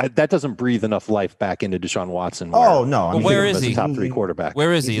that doesn't breathe enough life back into Deshaun Watson. Oh, no. I mean, where is he? Top 3 quarterback.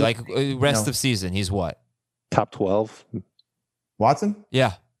 Where is he? Like rest of season, he's what? Top 12. Watson?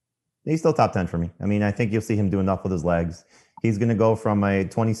 Yeah. He's still top 10 for me. I mean, I think you'll see him do enough with his legs. He's going to go from a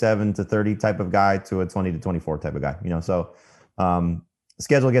 27 to 30 type of guy to a 20 to 24 type of guy. So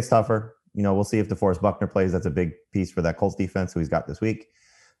schedule gets tougher. We'll see if DeForest Buckner plays. That's a big piece for that Colts defense who he's got this week.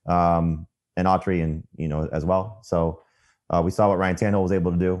 And Autry and, as well. So we saw what Ryan Tannehill was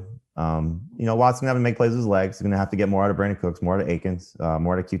able to do. Watson's going to have to make plays with his legs. He's going to have to get more out of Brandon Cooks, more out of Akins,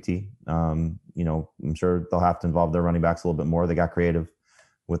 more out of QT. I'm sure they'll have to involve their running backs a little bit more. They got creative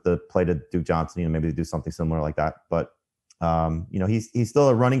with the play to Duke Johnson. Maybe they do something similar like that. But, he's still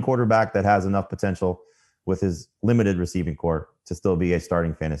a running quarterback that has enough potential with his limited receiving core to still be a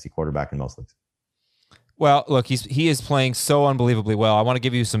starting fantasy quarterback in most leagues. Well, look, he is playing so unbelievably well. I want to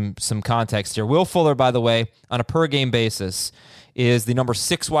give you some context here. Will Fuller, by the way, on a per-game basis, is the number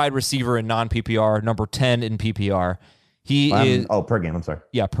 6 wide receiver in non-PPR, number 10 in PPR. Per game, I'm sorry.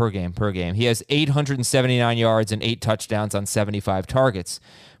 Yeah, per game. He has 879 yards and 8 touchdowns on 75 targets.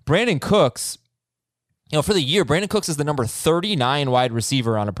 Brandon Cooks, for the year, Brandon Cooks is the number 39 wide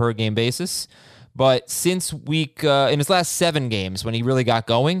receiver on a per-game basis. But since in his last 7 games, when he really got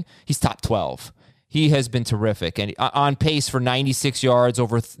going, he's top 12. He has been terrific and on pace for 96 yards,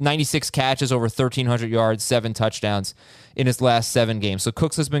 over 96 catches, over 1,300 yards, 7 touchdowns in his last 7 games. So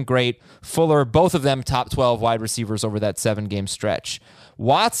Cooks has been great. Fuller, both of them top 12 wide receivers over that 7-game stretch.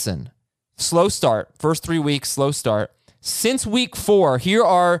 Watson, slow start. First 3 weeks, slow start. Since week 4, here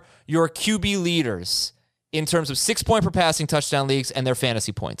are your QB leaders in terms of 6-point per passing touchdown leagues and their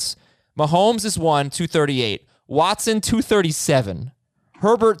fantasy points. Mahomes is 238. Watson, 237.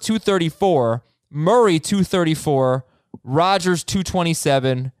 Herbert, 234. Murray, 234, Rodgers,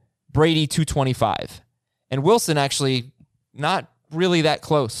 227, Brady, 225. And Wilson actually not really that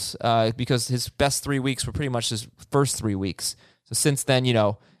close because his best 3 weeks were pretty much his first 3 weeks. So since then,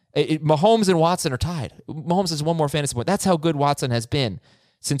 Mahomes and Watson are tied. Mahomes has 1 more fantasy point. That's how good Watson has been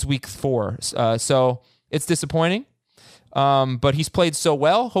since week 4. So it's disappointing, but he's played so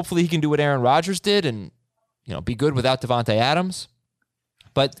well. Hopefully he can do what Aaron Rodgers did and be good without Devontae Adams.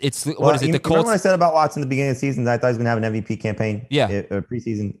 But it's the Colts. Remember when I said about Watson at the beginning of the season that I thought he was going to have an MVP campaign?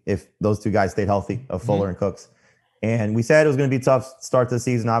 Preseason if those 2 guys stayed healthy, of Fuller and Cooks. And we said it was going to be a tough start to the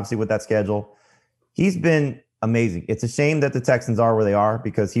season, obviously, with that schedule. He's been amazing. It's a shame that the Texans are where they are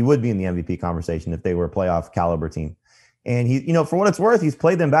because he would be in the MVP conversation if they were a playoff caliber team. And he, for what it's worth, he's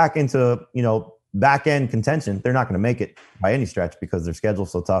played them back into, back end contention. They're not going to make it by any stretch because their schedule's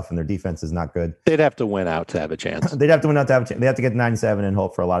so tough and their defense is not good. They'd have to win out to have a chance. They have to get 97 and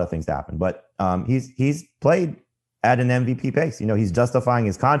hope for a lot of things to happen. But he's played at an MVP pace. He's justifying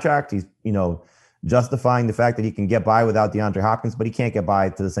his contract. He's, justifying the fact that he can get by without DeAndre Hopkins, but he can't get by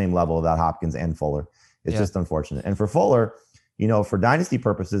to the same level without Hopkins and Fuller. It's just unfortunate. And for Fuller, for dynasty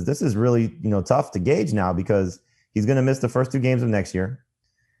purposes, this is really, tough to gauge now because he's going to miss the first 2 games of next year.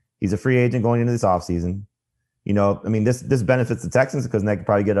 He's a free agent going into this offseason. This benefits the Texans because they could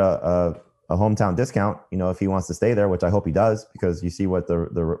probably get a hometown discount, if he wants to stay there, which I hope he does because you see what the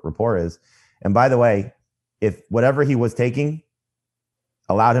rapport is. And by the way, if whatever he was taking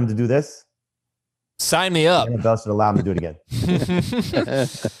allowed him to do this, sign me up. NFL should allow him to do it again.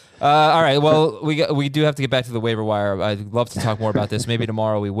 All right. Well, we do have to get back to the waiver wire. I'd love to talk more about this. Maybe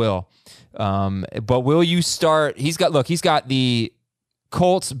tomorrow we will. But will you start? He's got the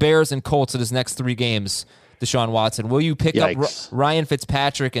Colts, Bears, and Colts in his next 3 games, Deshaun Watson. Will you pick up Ryan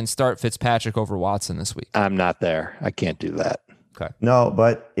Fitzpatrick and start Fitzpatrick over Watson this week? I'm not there. I can't do that. Okay. No,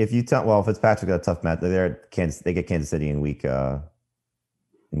 but if you Fitzpatrick got a tough match. They get Kansas City in week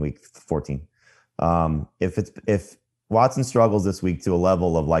 14. If Watson struggles this week to a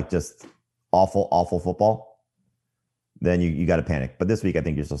level of just awful football, then you got to panic. But this week, I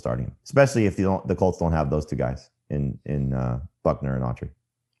think you're still starting him, especially if the Colts don't have those 2 guys in Buckner and Autry.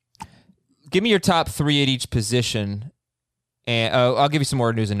 Give me your top 3 at each position, and I'll give you some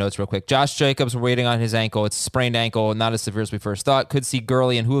more news and notes real quick. Josh Jacobs, we're waiting on his ankle. It's a sprained ankle, not as severe as we first thought. Could see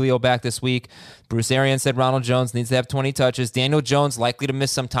Gurley and Julio back this week. Bruce Arians said Ronald Jones needs to have 20 touches. Daniel Jones likely to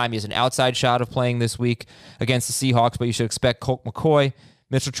miss some time. He has an outside shot of playing this week against the Seahawks, but you should expect Colt McCoy.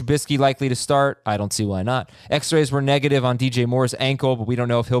 Mitchell Trubisky likely to start. I don't see why not. X-rays were negative on DJ Moore's ankle, but we don't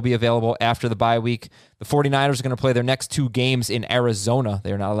know if he'll be available after the bye week. The 49ers are going to play their next 2 games in Arizona.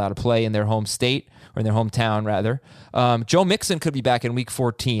 They're not allowed to play in their home state, or in their hometown, rather. Joe Mixon could be back in week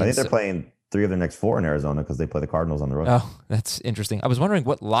 14. I think they're playing 3 of their next 4 in Arizona because they play the Cardinals on the road. Oh, that's interesting. I was wondering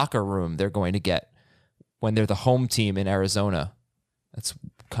what locker room they're going to get when they're the home team in Arizona. That's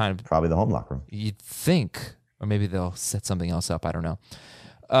kind of... probably the home locker room. You'd think. Or maybe they'll set something else up. I don't know.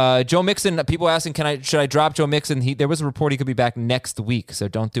 Joe Mixon, people asking, should I drop Joe Mixon? There was a report he could be back next week, so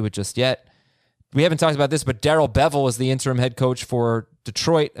don't do it just yet. We haven't talked about this, but Darrell Bevell is the interim head coach for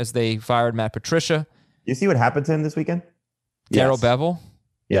Detroit as they fired Matt Patricia. You see what happened to him this weekend? Darrell Bevell?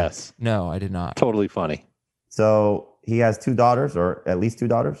 Yes. No, I did not. Totally funny. So he has 2 daughters, or at least 2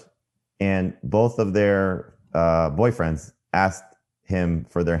 daughters, and both of their boyfriends asked him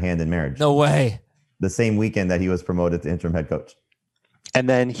for their hand in marriage. No way. The same weekend that he was promoted to interim head coach. And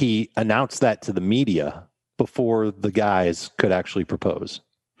then he announced that to the media before the guys could actually propose.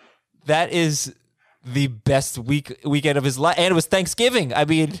 That is the best weekend of his life. And it was Thanksgiving. I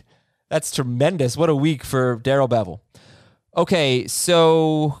mean, that's tremendous. What a week for Darrell Bevell. Okay,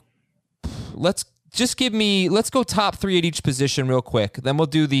 so let's go top 3 at each position real quick. Then we'll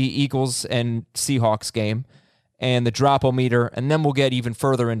do the Eagles and Seahawks game and the drop-o-meter, and then we'll get even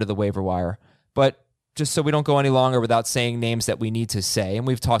further into the waiver wire. But just so we don't go any longer without saying names that we need to say, and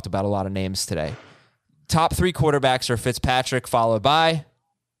we've talked about a lot of names today. Top 3 quarterbacks are Fitzpatrick, followed by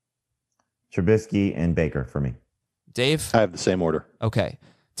Trubisky and Baker for me. Dave? I have the same order. Okay.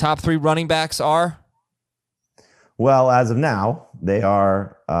 Top 3 running backs are? Well, as of now, they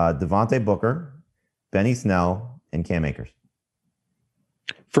are Devontae Booker, Benny Snell, and Cam Akers.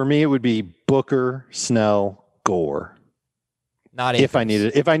 For me, it would be Booker, Snell, Gore. Not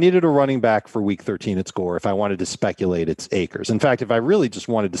Akers. If I needed a running back for week 13, it's Gore. If I wanted to speculate, it's Akers. In fact, if I really just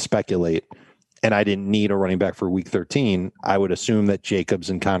wanted to speculate and I didn't need a running back for week 13, I would assume that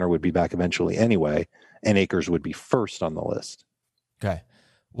Jacobs and Connor would be back eventually anyway, and Akers would be first on the list. Okay.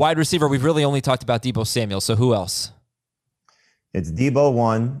 Wide receiver, we've really only talked about Deebo Samuel, so who else? It's Deebo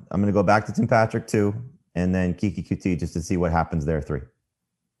 1. I'm going to go back to Tim Patrick 2, and then Kiki QT just to see what happens there 3.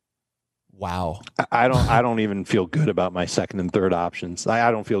 Wow. I don't even feel good about my second and third options.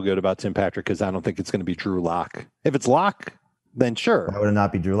 I don't feel good about Tim Patrick because I don't think it's going to be Drew Lock. If it's Lock, then sure. Why would it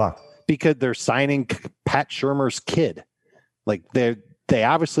not be Drew Lock? Because they're signing Pat Shurmur's kid. Like they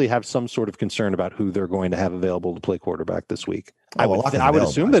obviously have some sort of concern about who they're going to have available to play quarterback this week. I would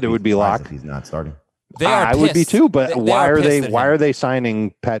assume that it would be Lock. He's not starting. I would be too, but why are they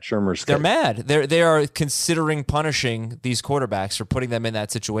signing Pat Shurmur's kid? They're mad. They are considering punishing these quarterbacks for putting them in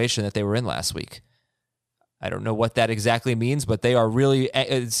that situation that they were in last week. I don't know what that exactly means, but they are really,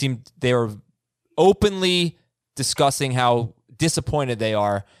 it seemed they are openly discussing how disappointed they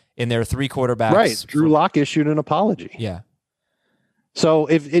are in their 3 quarterbacks. Right. Drew Lock issued an apology. Yeah. So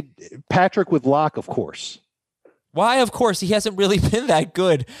Patrick with Lock, of course. Why? Of course, he hasn't really been that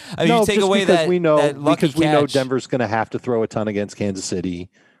good. I mean, no, you take just away because that we know that lucky because we know catch. Denver's going to have to throw a ton against Kansas City.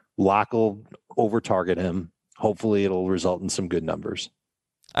 Lock will over target him. Hopefully, it'll result in some good numbers.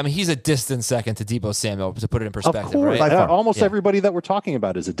 I mean, he's a distant second to Deebo Samuel, to put it in perspective. Of course, right? Almost everybody that we're talking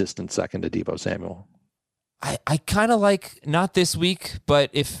about is a distant second to Deebo Samuel. I kind of like, not this week, but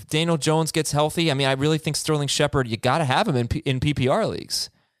if Daniel Jones gets healthy, I mean, I really think Sterling Shepard, you got to have him in PPR leagues.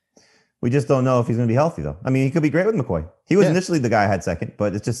 We just don't know if he's going to be healthy, though. I mean, he could be great with McCoy. He was initially the guy I had second,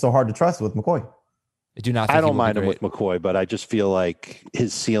 but it's just so hard to trust with McCoy. I don't mind him with McCoy, but I just feel like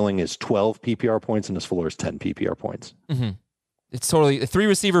his ceiling is 12 PPR points and his floor is 10 PPR points. Mm-hmm. It's totally a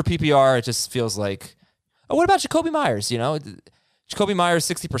 3-receiver PPR. It just feels like, oh, what about Jacoby Myers? You know, Jacoby Myers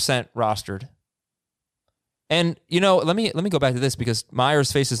 60% rostered. And, you know, let me go back to this because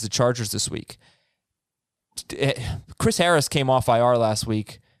Myers faces the Chargers this week. Chris Harris came off IR last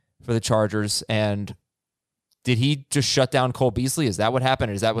week for the Chargers, and did he just shut down Cole Beasley? Is that what happened,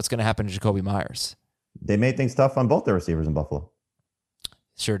 or is that what's going to happen to Jacoby Myers? They made things tough on both their receivers in Buffalo.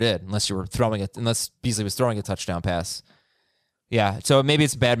 Sure did, unless Beasley was throwing a touchdown pass. Yeah, so maybe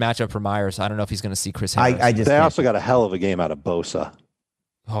it's a bad matchup for Myers. I don't know if he's going to see Chris Harris. They also got a hell of a game out of Bosa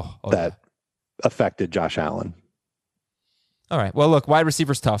that affected Josh Allen. All right. Well, look, wide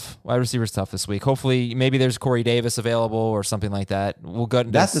receiver's tough. Wide receiver's tough this week. Hopefully, maybe there's Corey Davis available or something like that. We'll go.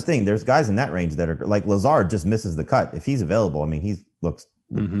 That's the thing. There's guys in that range that are like Lazard just misses the cut. If he's available, I mean, he looks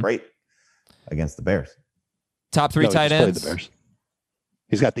great against the Bears. Top 3 tight ends. Played the Bears.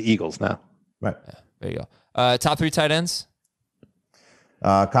 He's got the Eagles now. Right. Yeah, there you go. Top 3 tight ends.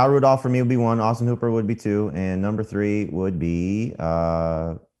 Kyle Rudolph for me would be 1. Austin Hooper would be 2. And number 3 would be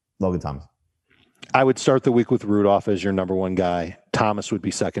Logan Thomas. I would start the week with Rudolph as your number 1 guy. Thomas would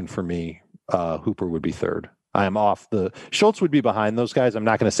be second for me. Hooper would be third. I am off Schultz would be behind those guys. I'm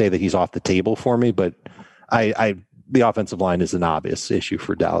not going to say that he's off the table for me, but the offensive line is an obvious issue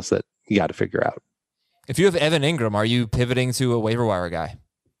for Dallas that you got to figure out. If you have Evan Ingram, are you pivoting to a waiver wire guy?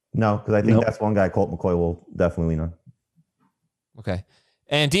 No, because I think that's one guy Colt McCoy will definitely lean on. Okay.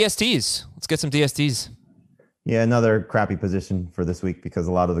 And DSTs. Let's get some DSTs. Yeah, another crappy position for this week because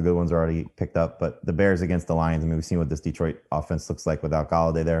a lot of the good ones are already picked up. But the Bears against the Lions, I mean, we've seen what this Detroit offense looks like without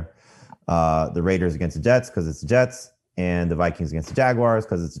Golladay there. The Raiders against the Jets because it's the Jets, and the Vikings against the Jaguars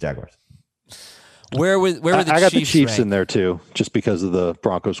because it's the Jaguars. Where were the Chiefs? I got the Chiefs ranked? in there too, just because of the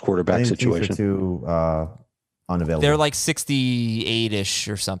Broncos quarterback situation. Too unavailable. They're like 68-ish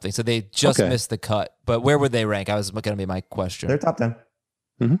or something, so they just missed the cut. But where would they rank? I was going to be my question. They're top 10.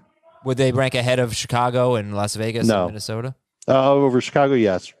 Mm-hmm. Would they rank ahead of Chicago and Las Vegas and Minnesota? Over Chicago,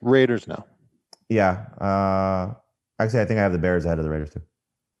 yes. Raiders, no. Yeah. I Actually, I think I have the Bears ahead of the Raiders too.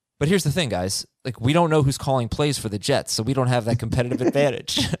 But here's the thing, guys. Like, we don't know who's calling plays for the Jets, so we don't have that competitive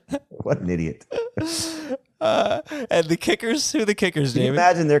advantage. What an idiot. And the kickers? Who are the kickers, Can you David?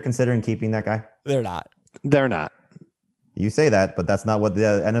 imagine they're considering keeping that guy? They're not. They're not. You say that, but that's not what the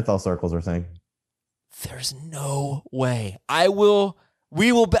NFL circles are saying. There's no way. I will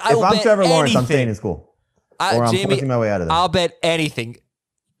If bet I'm Trevor Lawrence, I'm anything. staying in school. Or I'm Jamie, forcing my way out of this. I'll bet anything.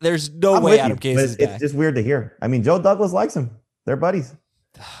 There's no I'm way with Adam you, Gase but is it's back. just weird to hear. I mean, Joe Douglas likes him. They're buddies.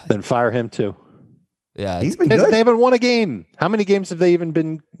 Then fire him too. Yeah, He's been They good. haven't won a game. How many games have they even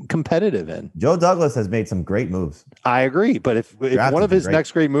been competitive in? Joe Douglas has made some great moves. I agree, but if Draft one of has been his great.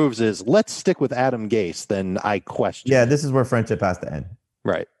 next great moves is let's stick with Adam Gase, then I question. Yeah, this is where friendship has to end.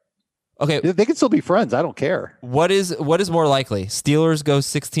 Right. okay. They can still be friends. I don't care. What is more likely? Steelers go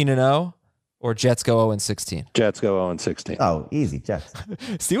 16-0 or Jets go 0-16? Jets go 0-16. Oh, easy, Jets.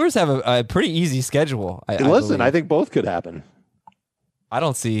 Steelers have a pretty easy schedule. I Listen, believe. I think both could happen. I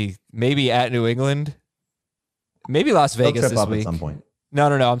don't see maybe at New England, maybe Las They'll Vegas trip this up week. at some point. No.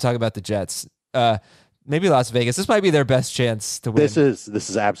 I'm talking about the Jets. Maybe Las Vegas. This might be their best chance to win. This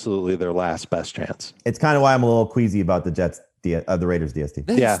is absolutely their last best chance. It's kind of why I'm a little queasy about the Jets, the Raiders DST.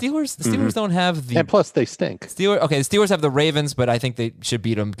 The Yeah. Steelers don't have the And plus, they stink. Steelers. Okay, the Steelers have the Ravens, but I think they should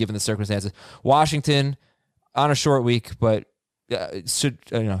beat them given the circumstances. Washington on a short week, but should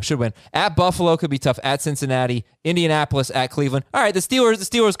win. At Buffalo could be tough. At Cincinnati, Indianapolis, at Cleveland. All right, the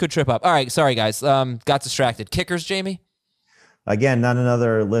Steelers could trip up. All right, sorry guys, got distracted. Kickers, Jamie. Again, not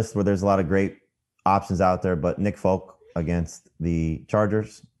another list where there's a lot of great options out there, but Nick Folk against the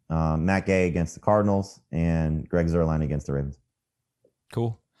Chargers, Matt Gay against the Cardinals, and Greg Zuerlein against the Ravens.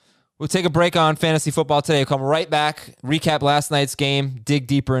 Cool. We'll take a break on fantasy football today. We'll come right back, recap last night's game, dig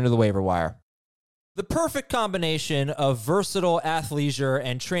deeper into the waiver wire. The perfect combination of versatile athleisure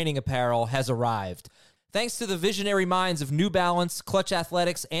and training apparel has arrived. Thanks to the visionary minds of New Balance, Clutch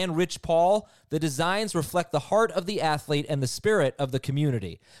Athletics, and Rich Paul, the designs reflect the heart of the athlete and the spirit of the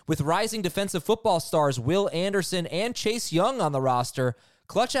community. With rising defensive football stars Will Anderson and Chase Young on the roster,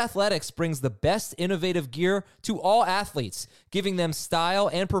 Clutch Athletics brings the best innovative gear to all athletes, giving them style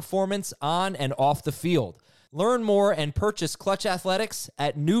and performance on and off the field. Learn more and purchase Clutch Athletics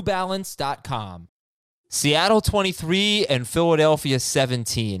at newbalance.com. Seattle 23 and Philadelphia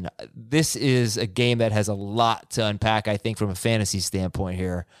 17. This is a game that has a lot to unpack, I think, from a fantasy standpoint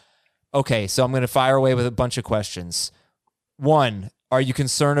here. Okay, so I'm going to fire away with a bunch of questions. One, are you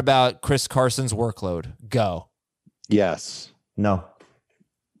concerned about Chris Carson's workload? Go. Yes. No.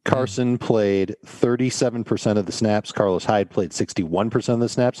 Carson played 37% of the snaps. Carlos Hyde played 61% of the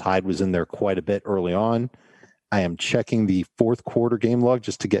snaps. Hyde was in there quite a bit early on. I am checking the fourth quarter game log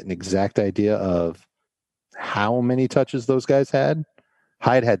just to get an exact idea of how many touches those guys had.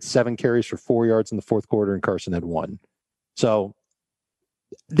 Hyde had 7 carries for 4 yards in the fourth quarter, and Carson had 1. So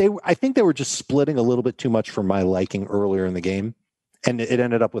I think they were just splitting a little bit too much for my liking earlier in the game. And it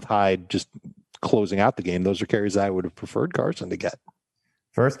ended up with Hyde just closing out the game. Those are carries I would have preferred Carson to get.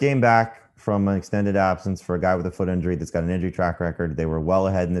 First game back from an extended absence for a guy with a foot injury that's got an injury track record. They were well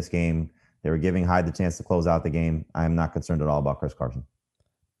ahead in this game. They were giving Hyde the chance to close out the game. I am not concerned at all about Chris Carson.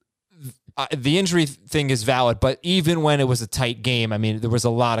 The injury thing is valid, but even when it was a tight game, I mean, there was a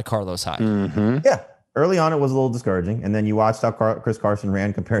lot of Carlos Hyde. Mm-hmm. Yeah. Early on, it was a little discouraging. And then you watched how Chris Carson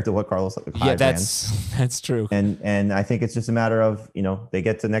ran compared to what Carlos Hyde Yeah, that's true. And I think it's just a matter of, they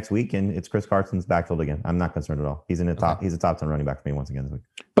get to next week and it's Chris Carson's backfield again. I'm not concerned at all. He's a top 10 running back for me once again this week.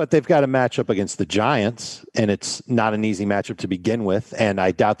 But they've got a matchup against the Giants, and it's not an easy matchup to begin with. And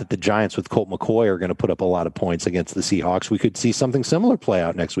I doubt that the Giants with Colt McCoy are going to put up a lot of points against the Seahawks. We could see something similar play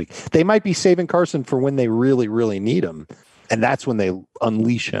out next week. They might be saving Carson for when they really, really need him. And that's when they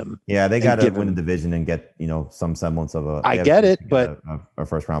unleash him. Yeah, they got to win the division and get, some semblance of a. I get it, but a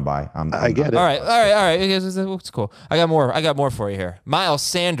first round bye. I get it. All right. It's cool. I got more for you here. Miles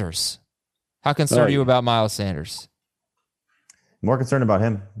Sanders. How concerned are you about Miles Sanders? More concerned about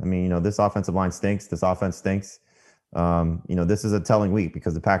him. I mean, this offensive line stinks. This offense stinks. This is a telling week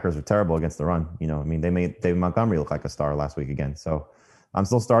because the Packers are terrible against the run. They made David Montgomery look like a star last week again. So I'm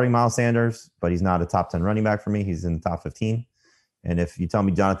still starting Miles Sanders, but he's not a top 10 running back for me. He's in the top 15. And if you tell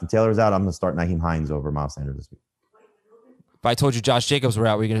me Jonathan Taylor's out, I'm going to start Nyheim Hines over Miles Sanders this week. If I told you Josh Jacobs were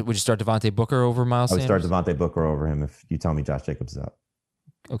out, would you start Devontae Booker over Miles Sanders? I would start Devontae Booker over him if you tell me Josh Jacobs is out.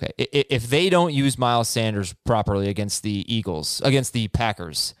 Okay. If they don't use Miles Sanders properly against the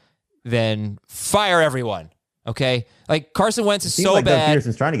Packers, then fire everyone. Okay. Like Carson Wentz is so like bad. Doug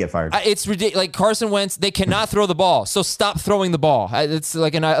Peterson's trying to get fired. It's ridiculous. Like Carson Wentz, they cannot throw the ball. So stop throwing the ball. It's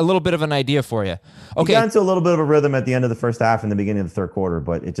like a little bit of an idea for you. Okay. He got into a little bit of a rhythm at the end of the first half and the beginning of the third quarter,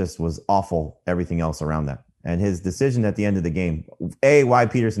 but it just was awful. Everything else around that. And his decision at the end of the game, why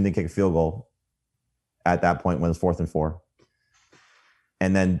Peterson didn't kick a field goal at that point when it was 4th and 4.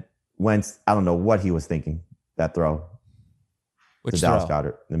 And then Wentz, I don't know what he was thinking, that throw. Which to throw? Dallas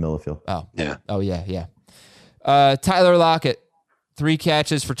Goedert in the middle of the field. Oh. Yeah. Oh, yeah. Tyler Lockett, 3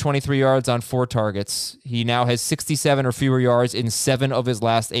 catches for 23 yards on 4 targets. He now has 67 or fewer yards in 7 of his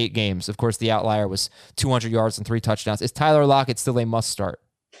last 8 games. Of course, the outlier was 200 yards and 3 touchdowns. Is Tyler Lockett still a must start?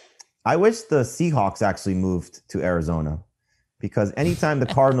 I wish the Seahawks actually moved to Arizona, because anytime the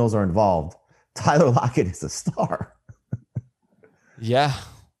Cardinals are involved, Tyler Lockett is a star. Yeah.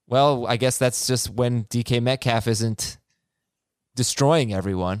 Well, I guess that's just when DK Metcalf isn't destroying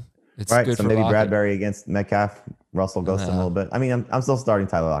everyone. It's Right. good So for maybe Lockett. Bradbury against Metcalf. Russell goes to him a little bit. I mean, I'm still starting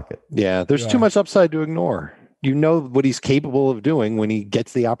Tyler Lockett. Yeah, there's too much upside to ignore. You know what he's capable of doing when he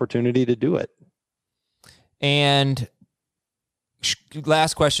gets the opportunity to do it. And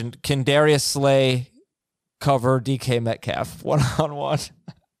last question. Can Darius Slay cover DK Metcalf one-on-one?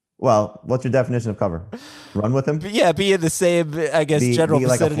 Well, what's your definition of cover? Run with him? Yeah, be in the same, I guess, general be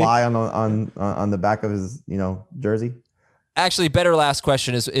like a vicinity. fly on the back of his, jersey. Actually, better last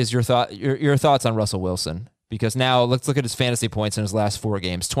question is your thoughts on Russell Wilson, because now let's look at his fantasy points in his last 4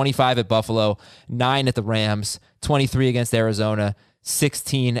 games: 25 at Buffalo, 9 at the Rams, 23 against Arizona,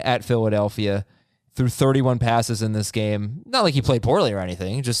 16 at Philadelphia. Threw 31 passes in this game. Not like he played poorly or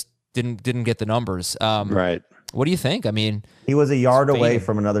anything; just didn't get the numbers. Right. What do you think? I mean, He was a yard away fading.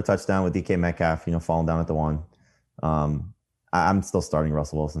 from another touchdown with DK Metcalf, falling down at the 1. I'm still starting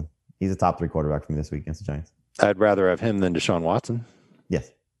Russell Wilson. He's a top 3 quarterback for me this week against the Giants. I'd rather have him than Deshaun Watson. Yes.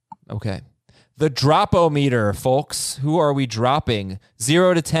 okay. The drop-o-meter, folks. Who are we dropping?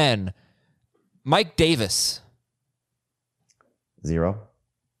 0 to 10. Mike Davis. 0.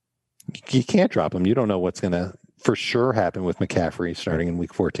 You can't drop him. You don't know what's going to for sure happen with McCaffrey starting in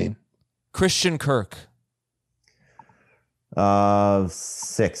week 14. Christian Kirk.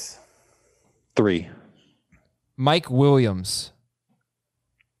 6. 3, Mike Williams.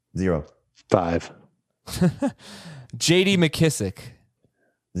 0. 5. J.D. McKissick.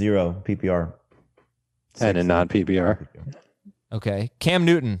 0. PPR. And in non-PPR. Okay. Cam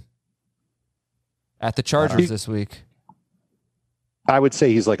Newton. At the Chargers this week. I would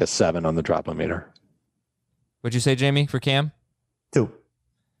say he's like a 7 on the drop-o-meter. What'd you say, Jamie, for Cam? 2.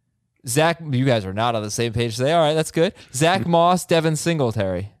 Zach, you guys are not on the same page today. All right, that's good. Zach Moss, Devin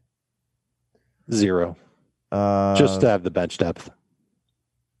Singletary. 0. Uh, Just to have the bench depth.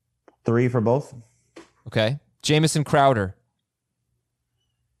 3 for both. Okay. Jamison Crowder.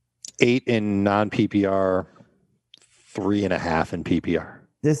 8 in non-PPR, 3.5 in PPR.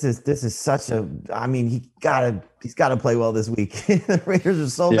 This is such a. I mean, he's got to play well this week. The Raiders are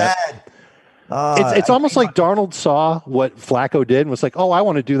so Yeah. bad. It's almost like Darnold saw what Flacco did and was like, "Oh, I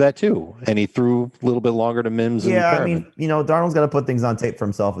want to do that too," and he threw a little bit longer to Mims. Yeah, and I mean, Darnold's got to put things on tape for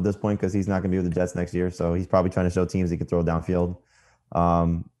himself at this point because he's not going to be with the Jets next year. So he's probably trying to show teams he can throw downfield.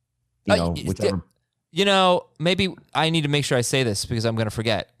 Whichever. Maybe I need to make sure I say this because I'm going to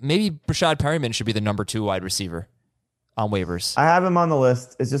forget. Maybe Brashad Perryman should be the number 2 wide receiver on waivers. I have him on the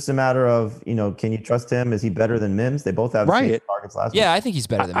list. It's just a matter of, can you trust him? Is he better than Mims? They both have the same Right. targets last Yeah, I think he's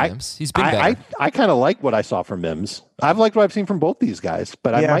better than Mims. He's been better. I kind of like what I saw from Mims. I've liked what I've seen from both these guys,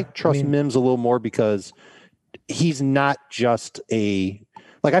 but I Yeah, might trust Mims a little more because he's not just I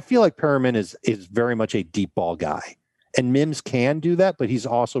feel like Perriman is very much a deep ball guy, and Mims can do that, but he's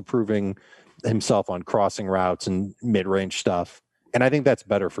also proving himself on crossing routes and mid-range stuff, and I think that's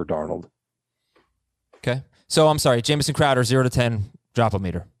better for Darnold. Okay. So I'm sorry, Jamison Crowder, 0 to 10,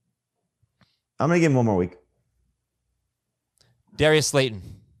 drop-o-meter. I'm going to give him one more week. Darius Slayton.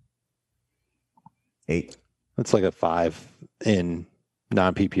 8. That's like a 5 in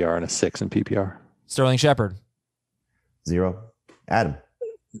non-PPR and a 6 in PPR. Sterling Shepard. 0. Adam.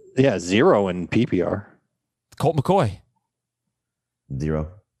 Yeah, 0 in PPR. Colt McCoy.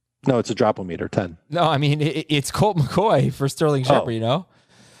 0. No, it's a drop-o-meter, 10. No, I mean, it's Colt McCoy for Sterling Shepard,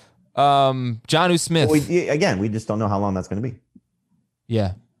 Jonnu Smith. Well, we just don't know how long that's going to be.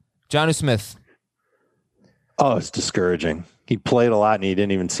 Yeah. Jonnu Smith. Oh, it's discouraging. He played a lot and he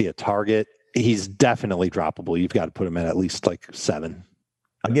didn't even see a target. He's definitely droppable. You've got to put him in at least like 7.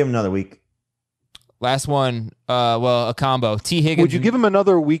 I'll give him another week. Last one, a combo. T. Higgins. Would you give him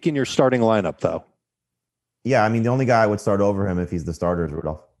another week in your starting lineup, though? Yeah, I mean, the only guy I would start over him if he's the starter is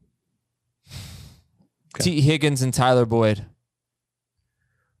Rudolph. T. Higgins and Tyler Boyd.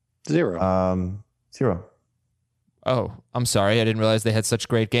 0. 0. Oh, I'm sorry. I didn't realize they had such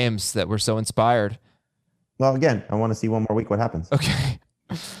great games that were so inspired. Well, again, I want to see one more week what happens. Okay.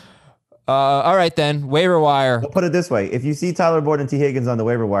 All right, then. Waiver wire. I'll put it this way. If you see Tyler Boyd and T. Higgins on the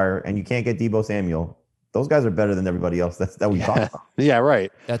waiver wire and you can't get Deebo Samuel, those guys are better than everybody else that we talked about. Yeah,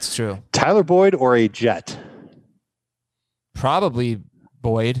 right. That's true. Tyler Boyd or a Jet? Probably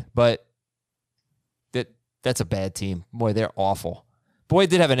Boyd, but that's a bad team. Boy, they're awful. Boyd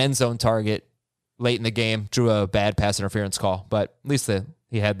did have an end zone target late in the game, drew a bad pass interference call, but at least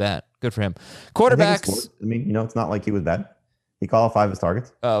he had that. Good for him. Quarterbacks. I mean, it's not like he was bad. He called 5 of his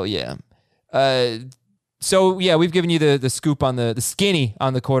targets. Oh, yeah. So, yeah, we've given you the scoop on the skinny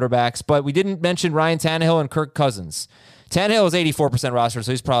on the quarterbacks, but we didn't mention Ryan Tannehill and Kirk Cousins. Tannehill is 84% roster,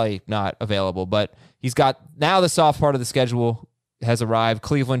 so he's probably not available, but he's got now the soft part of the schedule has arrived.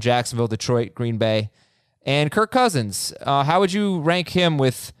 Cleveland, Jacksonville, Detroit, Green Bay. And Kirk Cousins, how would you rank him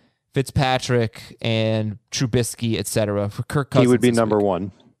with Fitzpatrick and Trubisky, et cetera? For Kirk Cousins, he would be number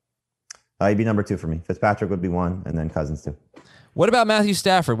 1. He'd be number 2 for me. Fitzpatrick would be 1, and then Cousins 2. What about Matthew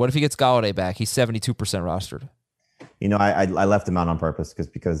Stafford? What if he gets Golladay back? He's 72% rostered. I left him out on purpose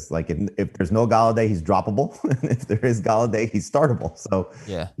because like if there's no Golladay, he's droppable. If there is Golladay, he's startable. So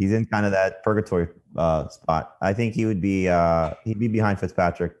yeah, he's in kind of that purgatory spot. I think he'd be behind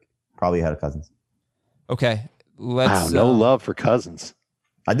Fitzpatrick, probably ahead of Cousins. Okay, wow, no love for Cousins.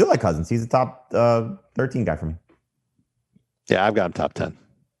 I do like Cousins. He's a top 13 guy for me. Yeah, I've got him top 10.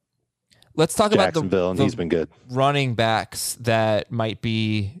 Let's talk about Jacksonville, and he's been good. Running backs that might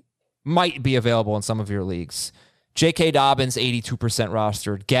be available in some of your leagues. J.K. Dobbins, 82%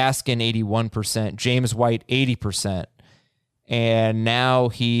 rostered. Gaskin, 81%. James White, 80%. And now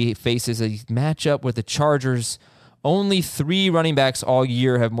he faces a matchup with the Chargers. Only 3 running backs all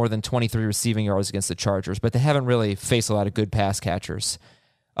year have more than 23 receiving yards against the Chargers, but they haven't really faced a lot of good pass catchers.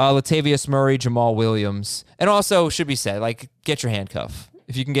 Latavius Murray, Jamal Williams. And also, should be said, like, get your handcuff.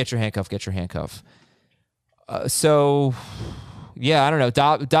 If you can get your handcuff, get your handcuff. So, yeah, I don't know.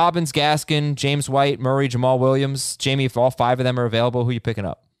 Dobbins, Gaskin, James White, Murray, Jamal Williams. Jamie, if all 5 of them are available, who are you picking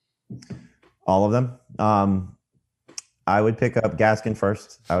up? All of them. I would pick up Gaskin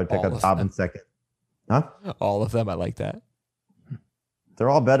first. I would pick up Dobbins second. Huh? All of them. I like that. They're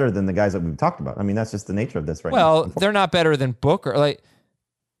all better than the guys that we've talked about. I mean, that's just the nature of this right now. Well, they're not better than Booker.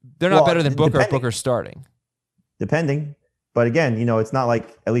 They're not better than Booker if Booker's starting. Depending. But again, it's not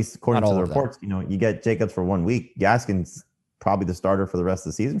like, at least according to the reports, you get Jacobs for 1 week. Gaskin's probably the starter for the rest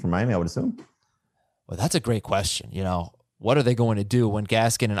of the season for Miami, I would assume. Well, that's a great question. What are they going to do when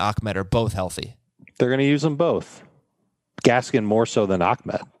Gaskin and Ahmed are both healthy? They're going to use them both. Gaskin more so than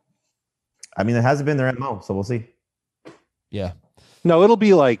Ahmed. I mean, it hasn't been their MO, so we'll see. Yeah. No, it'll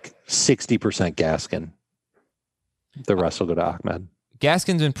be like 60% Gaskin. The rest will go to Ahmed.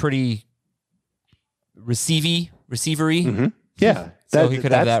 Gaskin's been pretty receivery. Mm-hmm. Yeah. So he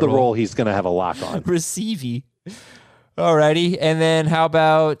could have that the role. role he's going to have a lock on. Receivey. Alrighty. And then how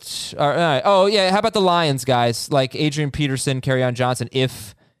about how about the Lions guys like Adrian Peterson, Kerryon Johnson?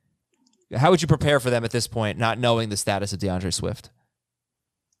 How would you prepare for them at this point, not knowing the status of DeAndre Swift?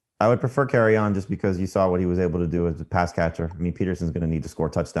 I would prefer Kerryon just because you saw what he was able to do as a pass catcher. I mean, Peterson's going to need to score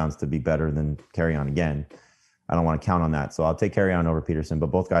touchdowns to be better than Kerryon again. I don't want to count on that. So I'll take Kerryon over Peterson,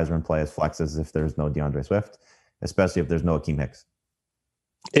 but both guys are in play as flexes if there's no DeAndre Swift, especially if there's no Akeem Hicks.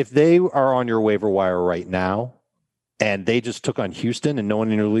 If they are on your waiver wire right now and they just took on Houston and no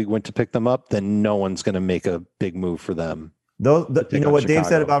one in your league went to pick them up, then no one's going to make a big move for them. What Dave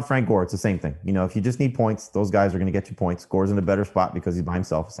said about Frank Gore, it's the same thing. If you just need points, those guys are going to get you points. Gore's in a better spot because he's by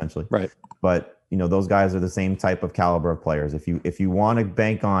himself, essentially. Right. But, those guys are the same type of caliber of players. If you want to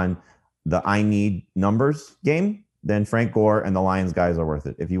bank on the I need numbers game, then Frank Gore and the Lions guys are worth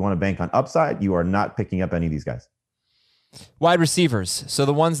it. If you want to bank on upside, you are not picking up any of these guys. Wide receivers. So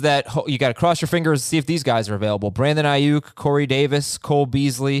the ones that you got to cross your fingers to see if these guys are available. Brandon Ayuk, Corey Davis, Cole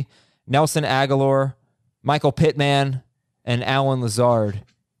Beasley, Nelson Aguilar, Michael Pittman, and Alan Lazard.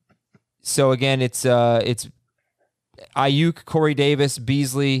 So again, it's Ayuk, Corey Davis,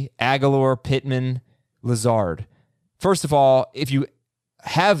 Beasley, Aguilar, Pittman, Lazard. First of all, if you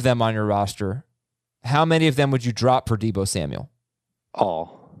have them on your roster, how many of them would you drop for Deebo Samuel?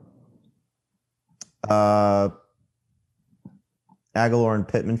 All. Aguilar and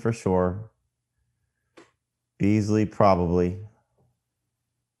Pittman for sure. Beasley probably.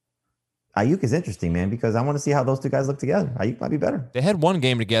 Ayuk is interesting, man, because I want to see how those two guys look together. Ayuk might be better. They had one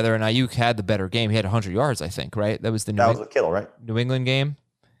game together, and Ayuk had the better game. He had 100 yards, I think, right? That was with Kittle, right? New England game?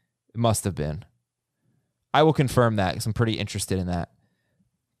 It must have been. I will confirm that because I'm pretty interested in that.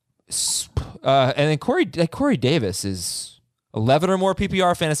 And then Corey Davis is 11 or more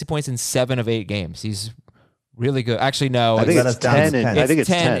PPR fantasy points in 7 of 8 games. He's really good. Actually, no. I think it's 10. I think it's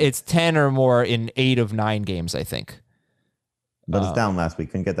 10. It's 10 or more in 8 of 9 games, I think. But it's down last week.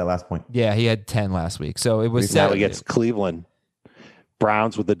 Couldn't get that last point. Yeah, he had 10 last week. So it was now he gets Cleveland.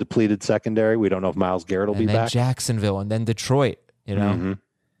 Browns with a depleted secondary. We don't know if Myles Garrett will be and then back. Jacksonville, and then Detroit. You know, Mhm.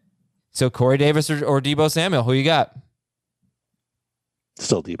 so Corey Davis or Deebo Samuel, who you got?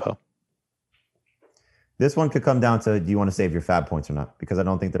 Still Debo. This one could come down to, do you want to save your fab points or not? Because I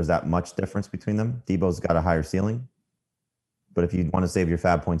don't think there's that much difference between them. Debo's got a higher ceiling. But if you want to save your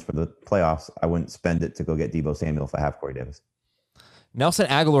fab points for the playoffs, I wouldn't spend it to go get Deebo Samuel if I have Corey Davis. Nelson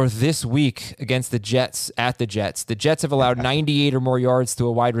Aguilar this week against the Jets at the Jets. The Jets have allowed 98 or more yards to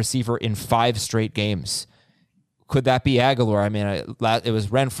a wide receiver in 5 straight games. Could that be Aguilar? I mean, it was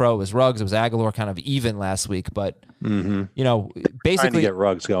Renfro, it was Ruggs, it was Aguilar kind of even last week. But, you know, Trying to basically, get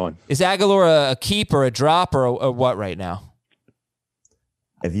Ruggs going. is Aguilar a keep or a drop or a what right now?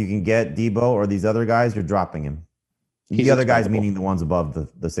 If you can get Debo or these other guys, you're dropping him. He's the other guys, expendable. meaning the ones above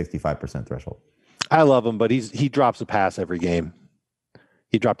the 65% threshold. I love him, but he drops a pass every game.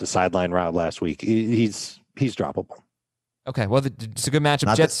 He dropped a sideline route last week. He's droppable. Okay, well, it's a good matchup.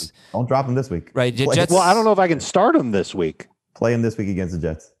 Not Jets, this, don't drop him this week. right? Play, Jets. Well, I don't know if I can start him this week. play him this week against the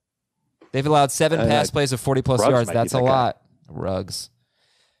Jets. They've allowed 7 pass plays of 40-plus Ruggs yards. might be That's a that guy. lot. Ruggs.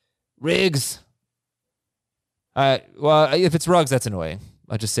 Riggs. Well, if it's Ruggs, that's annoying.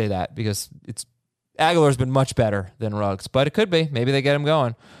 I'll just say that because Aguilar's been much better than Ruggs, but it could be. Maybe they get him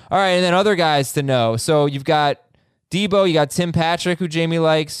going. All right, and then other guys to know. So you've got Debo, you got Tim Patrick, who Jamie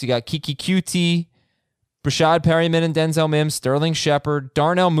likes. You got Kiki QT, Brashad Perryman and Denzel Mims, Sterling Shepard.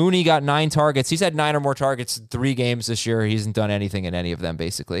 Darnell Mooney got 9 targets. He's had 9 or more targets in 3 games this year. He hasn't done anything in any of them,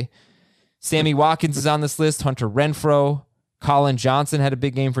 basically. Sammy Watkins is on this list. Hunter Renfro. Colin Johnson had a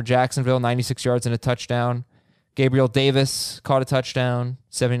big game for Jacksonville, 96 yards and a touchdown. Gabriel Davis caught a touchdown,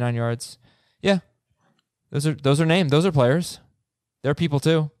 79 yards. Yeah, those are names. Those are players. They're people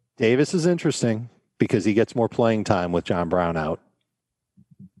too. Davis is interesting because he gets more playing time with John Brown out.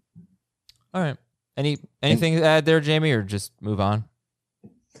 All right. Anything to add there, Jamie, or just move on?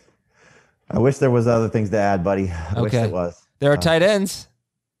 I wish there was other things to add, buddy. I wish Okay. it was. There are tight ends.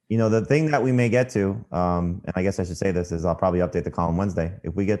 You know, the thing that we may get to, and I guess I should say this, is I'll probably update the column Wednesday.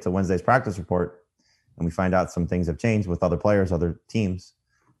 If we get to Wednesday's practice report and we find out some things have changed with other players, other teams,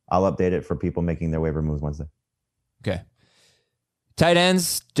 I'll update it for people making their waiver moves Wednesday. Okay. Tight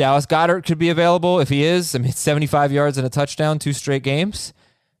ends, Dallas Goedert could be available if he is. I mean, 75 yards and a touchdown, 2 straight games.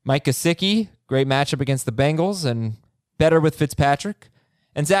 Mike Gesicki, great matchup against the Bengals and better with Fitzpatrick.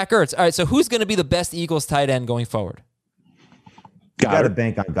 And Zach Ertz. All right, so who's going to be the best Eagles tight end going forward? You got to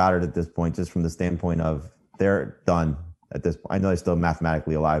bank on Goddard at this point, just from the standpoint of they're done at this point. I know they're still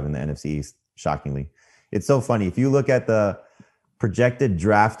mathematically alive in the NFC East, shockingly. It's so funny. If you look at the projected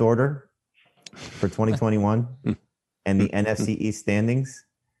draft order for 2021 and the NFC East standings,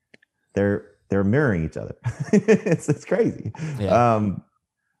 they're mirroring each other. It's crazy. Yeah.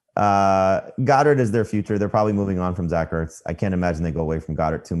 Goddard is their future. They're probably moving on from Zach Ertz. I can't imagine they go away from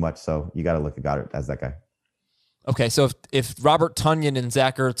Goddard too much. So you got to look at Goddard as that guy. Okay, so if Robert Tonyan and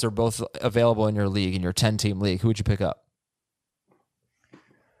Zach Ertz are both available in your league, in your 10-team league, who would you pick up?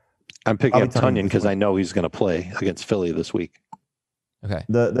 I'm picking up Probably Tonyan because I know he's going to play against Philly this week. Okay.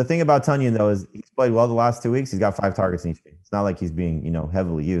 The thing about Tonyan, though, is he's played well the last 2 weeks. He's got 5 targets in each game. It's not like he's being,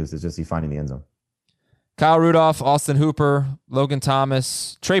 heavily used. It's just he's finding the end zone. Kyle Rudolph, Austin Hooper, Logan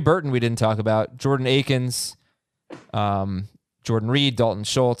Thomas, Trey Burton we didn't talk about, Jordan Akins, Jordan Reed, Dalton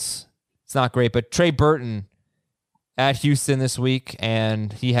Schultz. It's not great, but Trey Burton at Houston this week,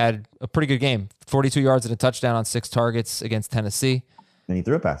 and he had a pretty good game. 42 yards and a touchdown on 6 targets against Tennessee. And he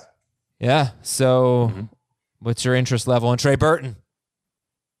threw a pass. Yeah, so what's your interest level in Trey Burton?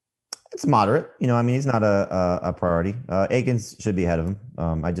 It's moderate. He's not a priority. Akins should be ahead of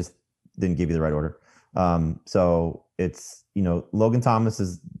him. I just didn't give you the right order. So it's, Logan Thomas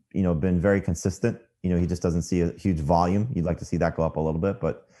has, been very consistent. He just doesn't see a huge volume. You'd like to see that go up a little bit,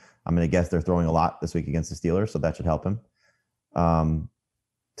 but I'm going to guess they're throwing a lot this week against the Steelers, so that should help him.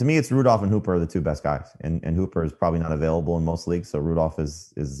 To me, it's Rudolph and Hooper are the 2 best guys, and Hooper is probably not available in most leagues. So Rudolph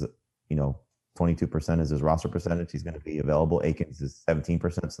is 22% is his roster percentage. He's going to be available. Akins is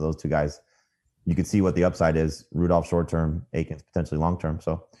 17%. So those 2 guys, you could see what the upside is. Rudolph short term, Akins potentially long term.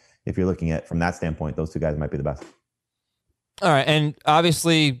 So if you're looking at from that standpoint, those 2 guys might be the best. All right, and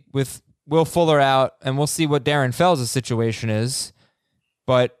obviously with Will Fuller out, and we'll see what Darren Fells' situation is,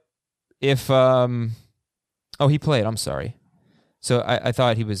 but if he played, I'm sorry. So I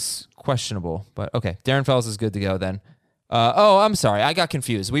thought he was questionable, but okay. Darren Fells is good to go then. I'm sorry. I got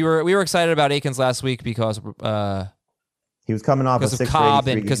confused. We were excited about Akins last week because he was coming off because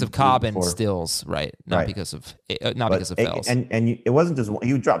of Cobb and Stills, right? Not because of Fells. And it wasn't just one,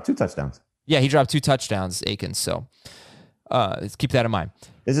 he dropped 2 touchdowns. Yeah, he dropped 2 touchdowns, Akins. So let's keep that in mind.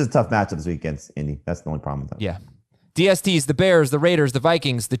 This is a tough matchup this week against Indy. That's the only problem with that. Yeah. DSTs, the Bears, the Raiders, the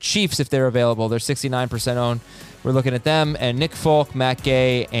Vikings, the Chiefs, if they're available. They're 69% owned. We're looking at them, and Nick Folk, Matt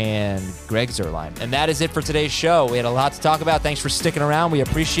Gay, and Greg Zuerlein. And that is it for today's show. We had a lot to talk about. Thanks for sticking around. We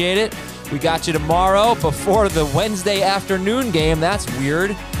appreciate it. We got you tomorrow before the Wednesday afternoon game. That's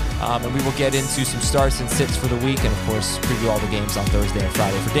weird. And we will get into some starts and sits for the week, and, of course, preview all the games on Thursday and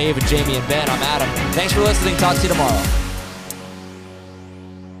Friday. For Dave and Jamie and Ben, I'm Adam. Thanks for listening. Talk to you tomorrow.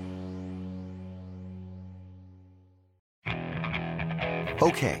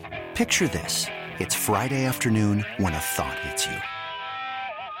 Okay, picture this. It's Friday afternoon when a thought hits you.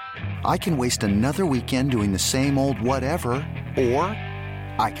 I can waste another weekend doing the same old whatever, or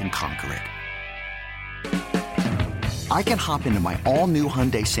I can conquer it. I can hop into my all-new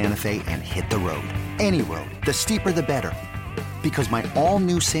Hyundai Santa Fe and hit the road. Any road. The steeper, the better. Because my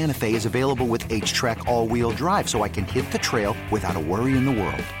all-new Santa Fe is available with H-Track all-wheel drive, so I can hit the trail without a worry in the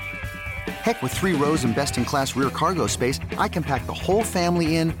world. Heck, with 3 rows and best-in-class rear cargo space, I can pack the whole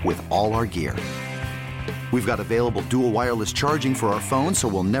family in with all our gear. We've got available dual wireless charging for our phones, so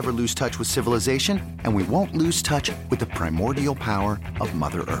we'll never lose touch with civilization, and we won't lose touch with the primordial power of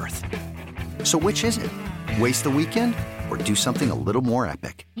Mother Earth. So which is it? Waste the weekend or do something a little more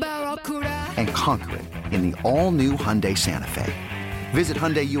epic? And conquer it in the all-new Hyundai Santa Fe. Visit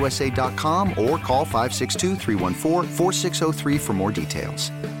HyundaiUSA.com or call 562-314-4603 for more details.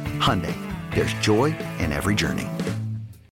 Hyundai, there's joy in every journey.